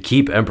 We could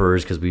keep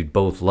Emperors because we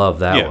both love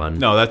that one.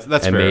 No, that's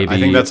fair. Maybe, I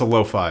think that's a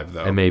low 5,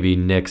 though. And maybe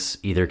nix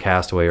either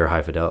Castaway or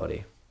High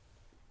Fidelity.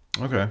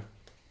 Okay.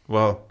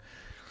 Well,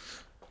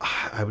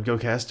 I would go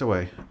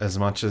Castaway as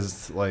much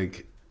as,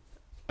 like,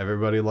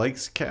 everybody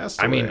likes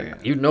Castaway. I mean,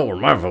 you know where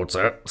my vote's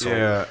at. So.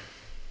 Yeah.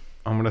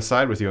 I'm going to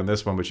side with you on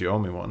this one, but you owe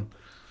me one.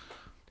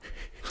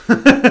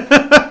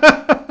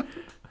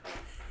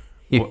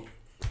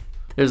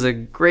 There's a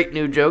great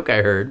new joke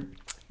I heard.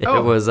 It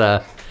was,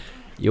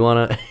 you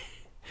want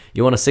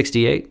a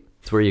 68?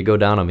 It's where you go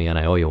down on me and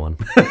I owe you one.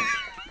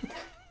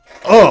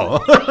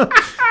 Oh,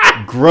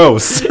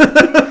 gross.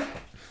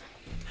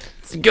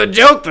 It's a good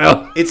joke,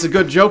 though. It's a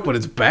good joke, but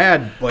it's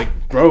bad, like,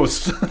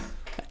 gross.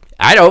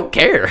 I don't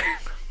care.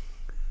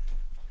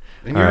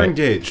 And you're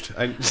engaged.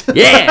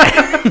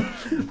 Yeah.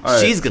 Right.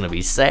 She's going to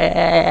be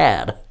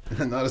sad.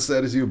 Not as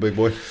sad as you, big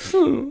boy.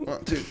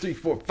 1, 2, 3,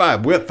 4,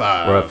 5. We're at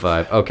 5. We're at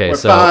 5. Okay, We're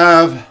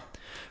so...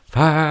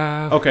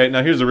 5. Okay,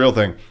 now here's the real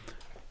thing.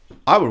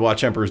 I would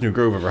watch Emperor's New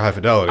Groove over High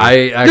Fidelity. I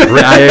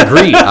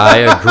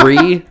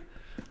agree.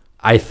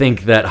 I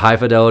think that High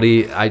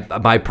Fidelity,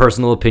 my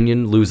personal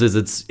opinion, loses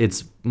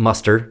its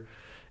muster,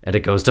 and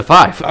it goes to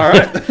 5. All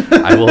right.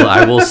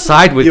 I will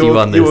side with you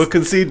on this. You will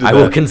concede to that. I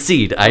will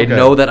concede. I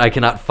know that I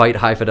cannot fight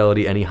High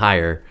Fidelity any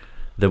higher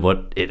than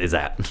what it is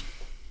at.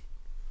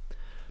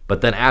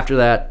 But then after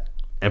that,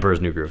 Emperor's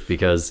New Groove,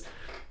 because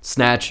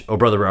Snatch, Oh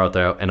Brother, Where Art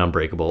Thou, and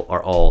Unbreakable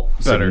are all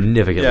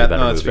significantly better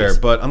that's movies. fair.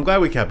 But I'm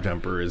glad we kept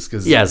Emperors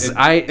because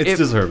it's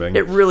deserving.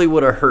 It really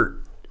would have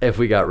hurt if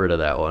we got rid of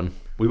that one.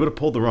 We would have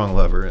pulled the wrong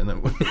lever and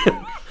then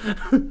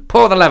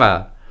pull the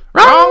lever.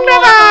 Wrong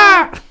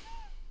lever.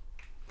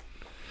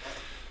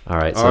 All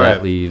right, so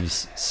that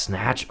leaves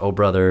Snatch, Oh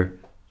Brother,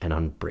 and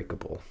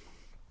Unbreakable.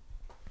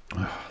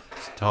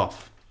 It's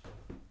tough.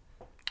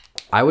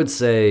 I would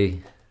say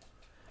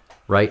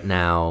right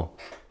now,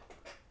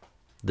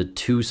 the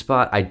 2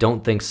 spot, I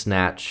don't think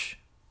Snatch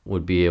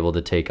would be able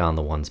to take on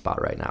the 1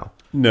 spot right now.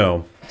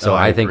 No. So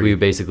I think we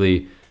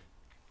basically...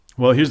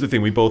 Well, here's the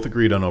thing. We both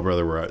agreed on Oh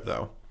Brother, Where Art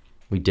Thou.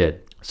 We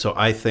did. So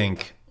I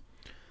think...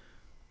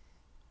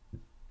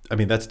 I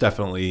mean, that's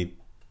definitely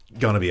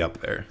going to be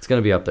up there. It's going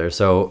to be up there.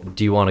 So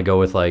do you want to go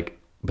with, like,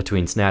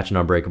 between Snatch and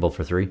Unbreakable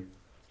for 3?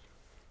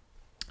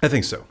 I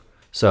think so.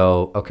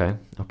 So, okay.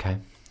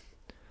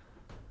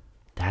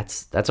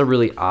 That's a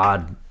really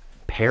odd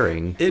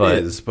pairing. It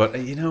is, but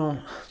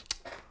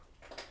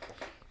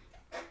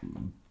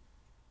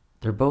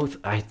they're both.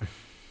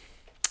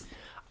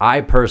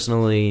 I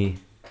personally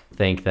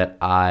think that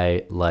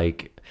I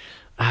like.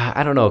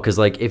 I don't know, because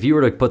like if you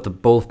were to put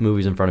both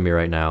movies in front of me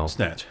right now,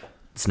 Snatch,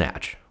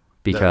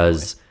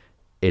 because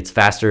it's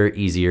faster,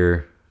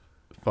 easier,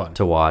 fun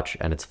to watch,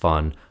 and it's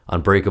fun.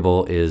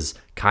 Unbreakable is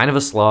kind of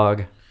a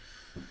slog.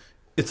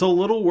 It's a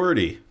little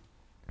wordy.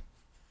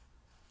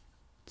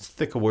 It's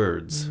thick of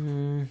words.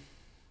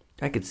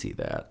 I could see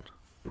that.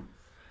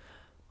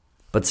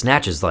 But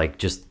Snatch is like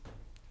just...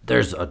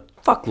 There's a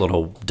fuckload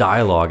of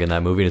dialogue in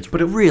that movie, and it's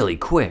really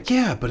quick.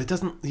 Yeah, but it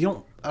doesn't...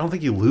 I don't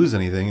think you lose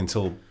anything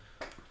until...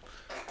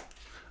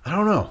 I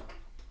don't know.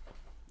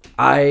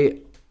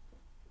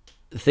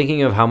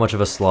 Thinking of how much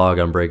of a slog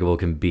Unbreakable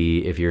can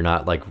be if you're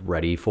not like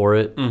ready for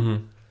it,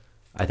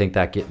 I think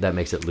that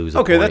makes it lose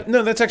a point.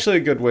 That's actually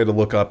a good way to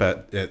look up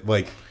at it.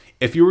 Like...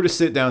 If you were to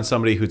sit down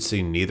somebody who'd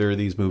seen neither of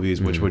these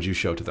movies, which would you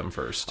show to them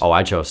first? Oh,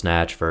 I'd show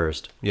Snatch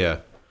first. Yeah.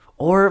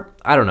 Or,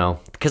 I don't know,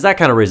 because that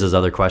kind of raises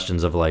other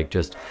questions of like,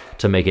 just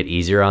to make it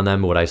easier on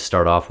them, would I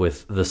start off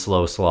with the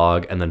slow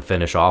slog and then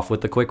finish off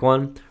with the quick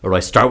one? Or do I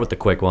start with the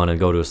quick one and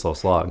go to a slow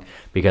slog?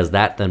 Because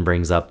that then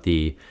brings up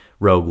the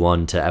Rogue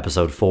One to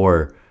Episode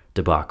 4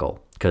 debacle.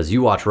 Because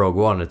you watch Rogue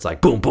One, and it's like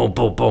boom, boom,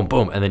 boom, boom,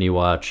 boom. And then you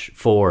watch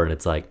 4, and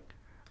it's like,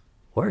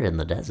 we're in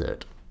the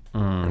desert.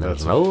 And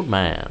there's an old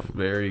man.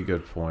 Very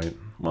good point.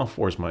 Well,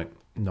 4's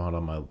not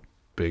on my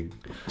big...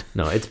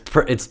 No,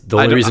 it's the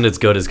only reason it's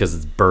good is because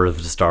it's birthed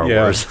Star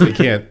Wars. You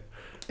can't...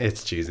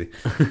 It's cheesy.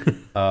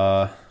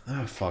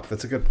 Fuck,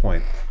 that's a good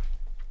point.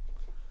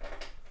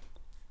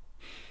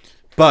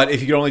 But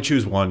if you could only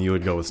choose one, you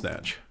would go with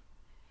Snatch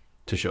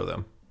to show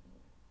them.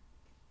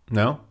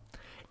 No?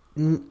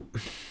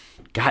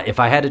 God, if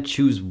I had to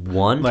choose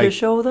one to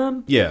show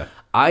them? Yeah.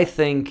 I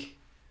think...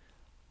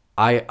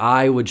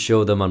 I would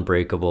show them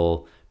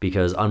Unbreakable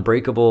because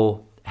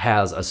Unbreakable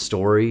has a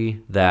story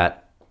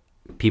that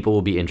people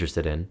will be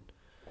interested in,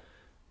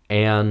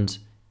 and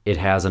it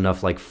has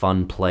enough like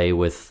fun play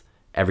with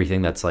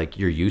everything that's like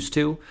you're used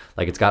to.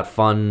 Like it's got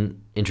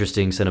fun,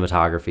 interesting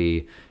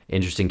cinematography,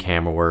 interesting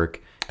camera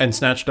work. And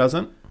Snatch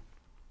doesn't?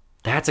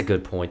 That's a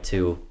good point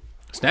too.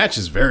 Snatch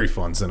is very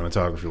fun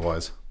cinematography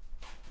wise.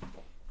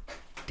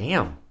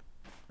 Damn.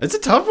 It's a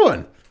tough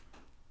one.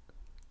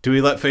 Do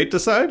we let fate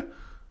decide?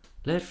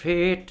 Let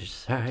fate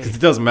decide. Because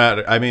it doesn't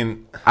matter. I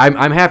mean...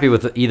 I'm happy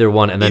with either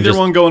one. And then either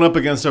one going up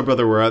against Oh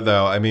Brother, Where Art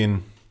Thou. I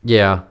mean...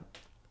 Yeah.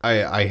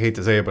 I hate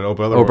to say it, but Oh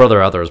Brother,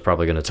 Where Art Thou is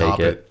probably going to take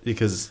it.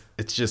 Because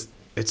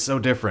it's so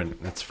different.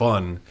 It's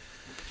fun.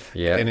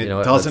 Yeah. And it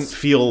doesn't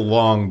feel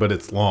long, but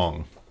it's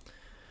long.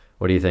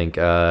 What do you think?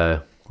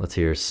 Let's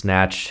hear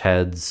Snatch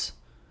Heads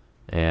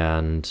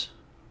and...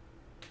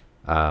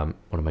 what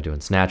am I doing?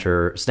 Snatch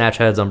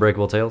Heads,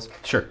 Unbreakable Tales?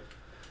 Sure.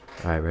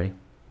 All right, ready?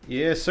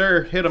 Yes,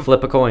 sir. Hit him.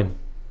 Flip a coin.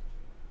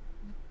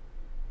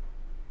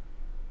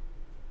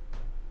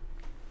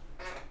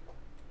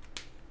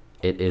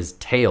 It is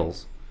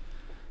Tails.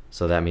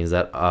 So that means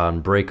that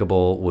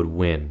Unbreakable would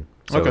win.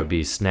 So it would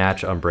be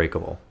Snatch,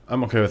 Unbreakable.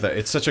 I'm okay with that.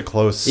 It's such a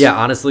close... Yeah,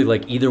 honestly,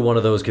 like either one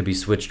of those could be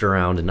switched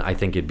around, and I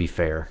think it'd be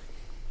fair.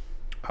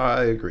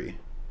 I agree.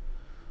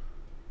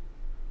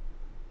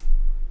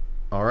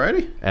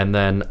 Alrighty. And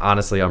then,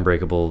 honestly,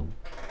 Unbreakable...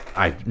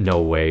 no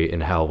way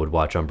in hell would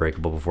watch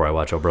Unbreakable before I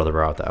watch Oh Brother,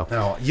 Where Art Thou.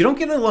 No, you don't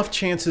get enough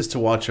chances to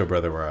watch Oh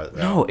Brother, Where Art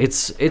Thou. No,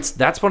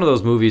 that's one of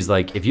those movies,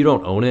 like, if you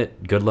don't own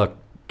it, good luck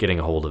getting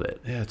a hold of it.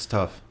 Yeah, it's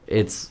tough.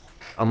 It's,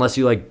 unless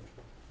you, like,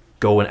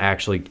 go and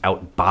actually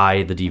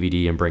buy the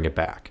DVD and bring it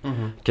back.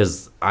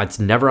 Because it's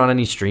never on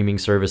any streaming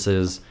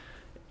services,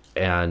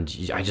 and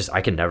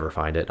I can never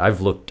find it. I've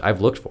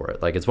looked for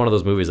it. Like, it's one of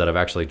those movies that I've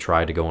actually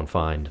tried to go and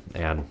find,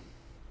 and...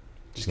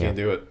 Just can't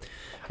do it.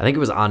 I think it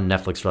was on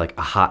Netflix for like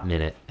a hot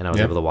minute, and I was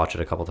able to watch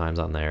it a couple times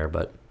on there,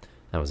 but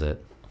that was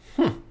it.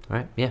 All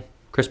right, yeah.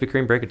 Krispy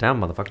Kreme, break it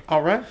down, motherfucker.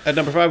 All right. At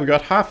number 5, we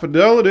got High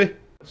Fidelity.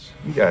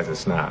 You guys are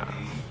snobs.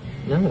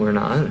 No, we're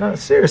not. No,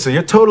 seriously,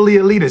 you're totally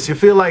elitist. You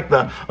feel like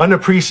the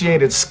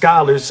unappreciated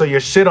scholars, so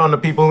you shit on the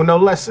people who know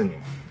less than you.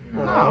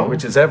 No.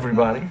 Which is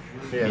everybody.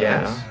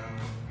 Yeah.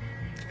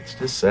 It's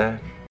just sad.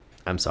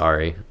 I'm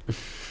sorry.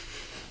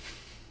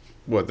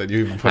 What, that you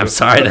even put I'm it-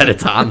 sorry that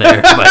it's on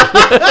there.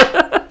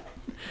 But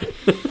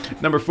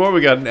Number 4,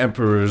 we got an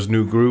Emperor's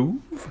New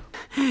Groove.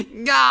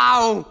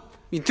 No!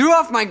 You threw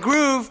off my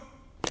groove.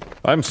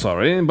 I'm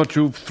sorry, but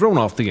you've thrown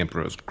off the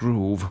Emperor's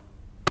groove.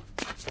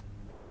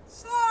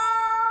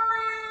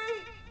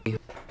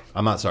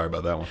 I'm not sorry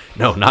about that one.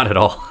 no, not at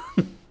all.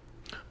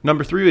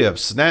 Number 3, we have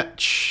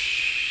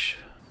Snatch.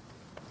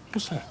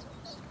 What's that?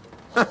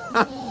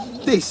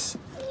 This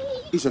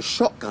is a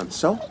shotgun,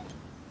 so?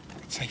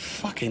 It's a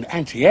fucking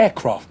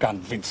anti-aircraft gun,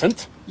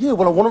 Vincent. Yeah,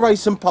 well, I want to raise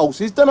some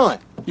pulses, don't I?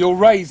 You'll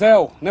raise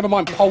hell. Never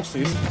mind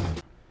pulses.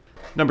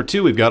 Number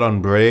 2, we've got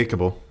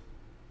Unbreakable.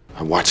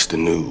 I watched the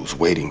news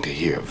waiting to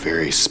hear a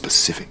very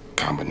specific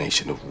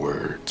combination of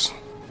words.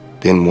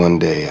 Then one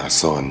day I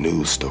saw a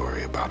news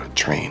story about a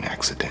train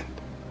accident,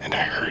 and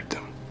I heard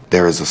them.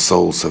 There is a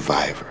sole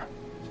survivor,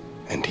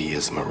 and he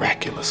is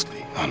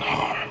miraculously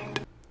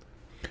unharmed.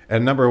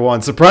 And number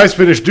 1, surprise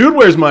finish, dude,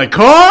 where's my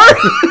car?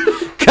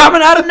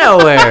 Coming out of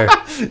nowhere.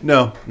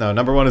 No,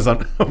 number 1 is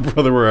on Oh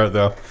Brother Where Art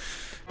Thou.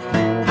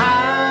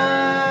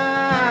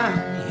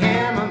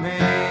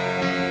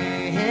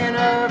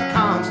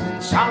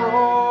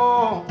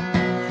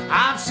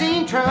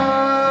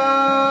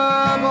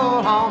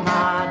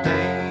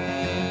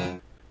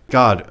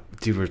 God,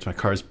 dude, where's my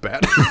car's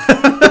bad.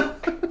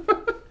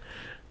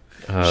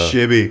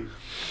 Shibby.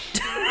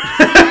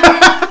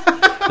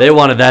 They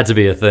wanted that to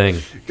be a thing.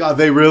 God,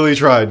 they really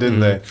tried, didn't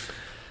they?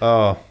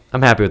 Oh,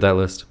 I'm happy with that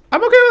list.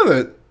 I'm okay with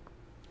it.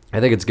 I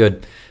think it's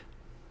good.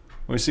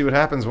 We see what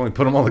happens when we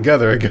put them all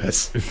together, I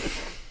guess.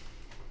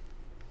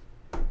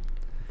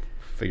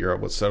 Figure out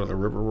what side of the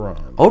river we're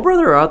on. Oh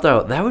Brother Art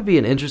Thou, that would be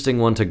an interesting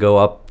one to go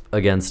up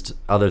against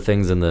other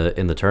things in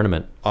the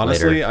tournament.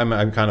 Honestly, later.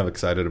 I'm kind of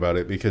excited about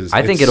it because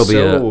I think it's it'll be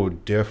so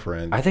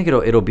different. I think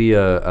it'll be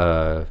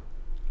a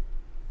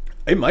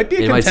it might be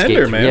a it might skate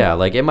contender, through- man. Yeah,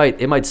 like it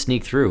might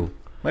sneak through.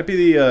 Might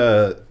be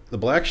the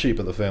black sheep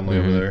of the family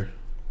over there.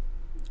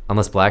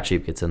 Unless Black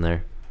Sheep gets in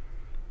there.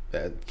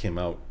 That came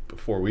out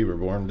before we were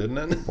born, didn't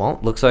it? Well,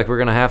 looks like we're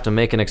gonna have to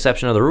make an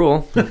exception of the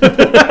rule.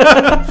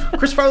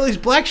 Chris Farley's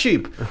Black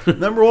Sheep,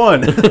 number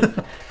 1.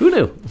 Who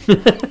knew?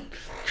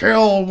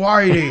 Kill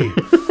Whitey.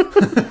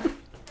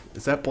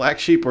 Is that Black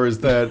Sheep or is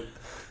that?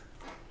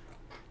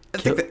 I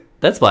think that-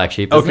 That's Black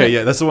Sheep. Isn't Okay, it?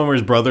 yeah, that's the one where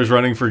his brother's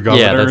running for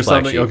governor or that's Black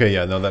something. Sheep. Okay,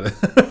 yeah, no,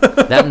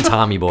 that That and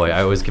Tommy Boy.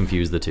 I always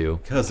confuse the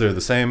two. because they're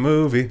the same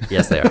movie.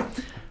 Yes, they are.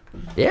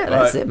 Yeah,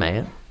 that's Right. it,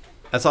 man.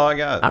 That's all I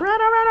got. All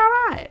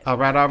right. All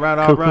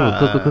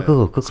right.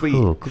 Cool.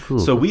 Sweet.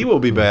 So we will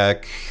be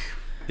back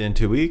in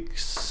 2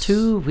 weeks.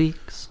 2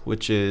 weeks.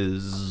 Which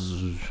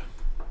is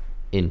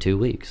In 2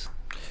 weeks.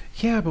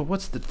 yeah, but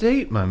what's the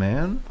date, my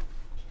man?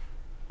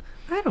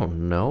 I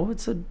don't know.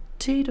 It's a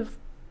date of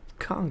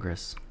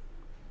Congress.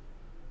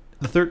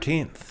 The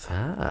 13th.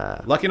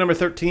 Ah. Lucky number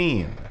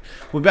 13.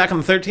 We'll be back on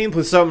the 13th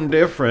with something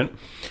different.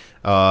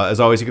 As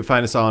always, you can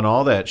find us on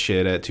all that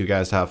shit at 2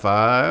 Guys Top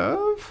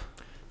 5.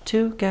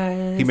 2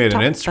 guys. He made an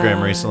top Instagram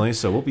 5. recently,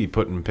 so we'll be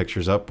putting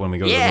pictures up when we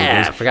go to the Yeah, I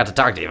movies. forgot to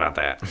talk to you about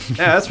that. Yeah,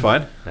 that's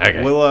fine.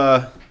 Okay.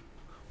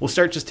 We'll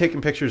start just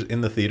taking pictures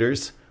in the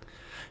theaters.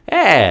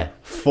 Yeah.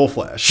 Full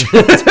flash.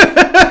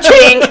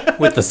 Ching!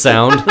 With the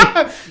sound.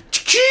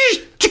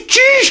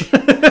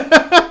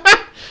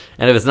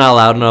 And if it's not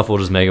loud enough, we'll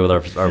just make it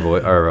with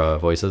our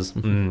voices.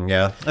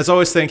 Yeah. As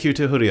always, thank you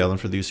to Hoodie Allen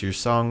for the use of your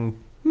song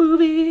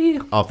Movie.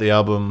 off the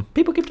album.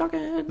 People keep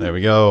talking. There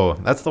we go.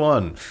 That's the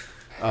one.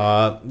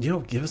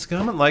 Give us a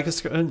comment, like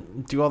us,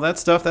 do all that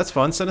stuff. That's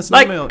fun. Send us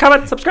an email. Like,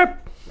 comment, subscribe.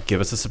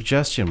 Give us a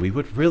suggestion. We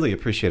would really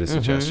appreciate a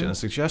suggestion. A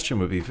suggestion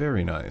would be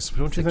very nice.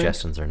 Don't you think?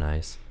 Suggestions are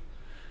nice.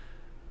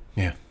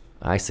 Yeah.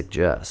 I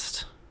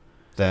suggest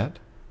That.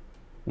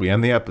 We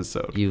end the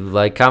episode. you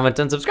like, comment,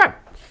 and subscribe.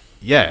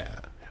 Yeah.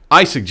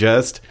 I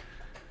suggest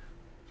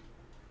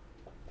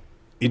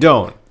you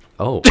don't.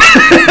 Oh,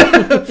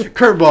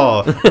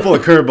 Curveball. Full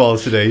of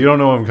curveballs today. You don't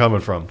know where I'm coming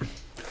from.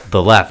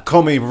 the left.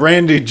 Call me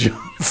Randy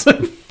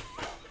Johnson.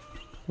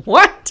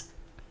 What?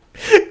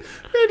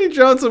 Randy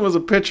Johnson was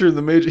a pitcher in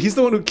the major. He's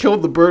the one who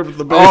killed the bird with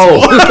the baseball.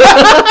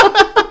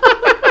 Oh.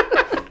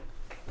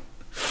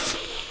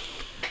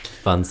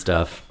 Fun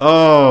stuff.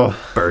 Oh,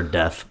 Bird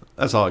death.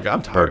 that's all I got. I'm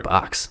Bird tired.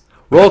 box.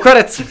 Roll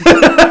credits.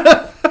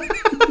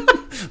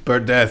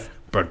 Bird death.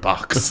 Bird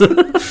box. Is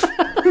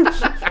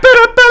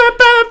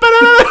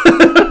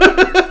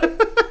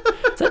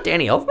that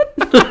Danny Elfman?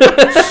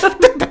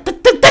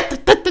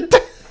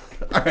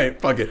 All right,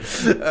 fuck it.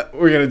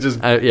 We're gonna just.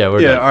 Yeah,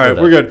 we're yeah. good. All right,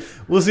 We're we're done. good.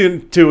 We'll see you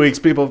in 2 weeks,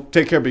 people.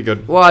 Take care. Be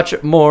good. Watch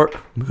more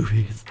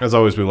movies. As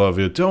always, we love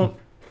you. Don't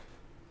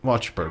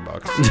watch Bird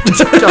Box.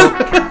 Don't.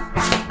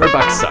 Bird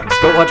Box sucks.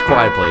 Go watch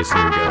Quiet Place and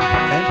you're good.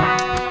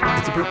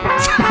 It's a bird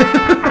box. How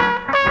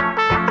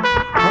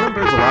are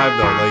birds alive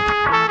though? Like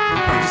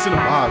they're just in a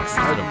box.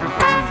 They're in a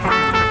box.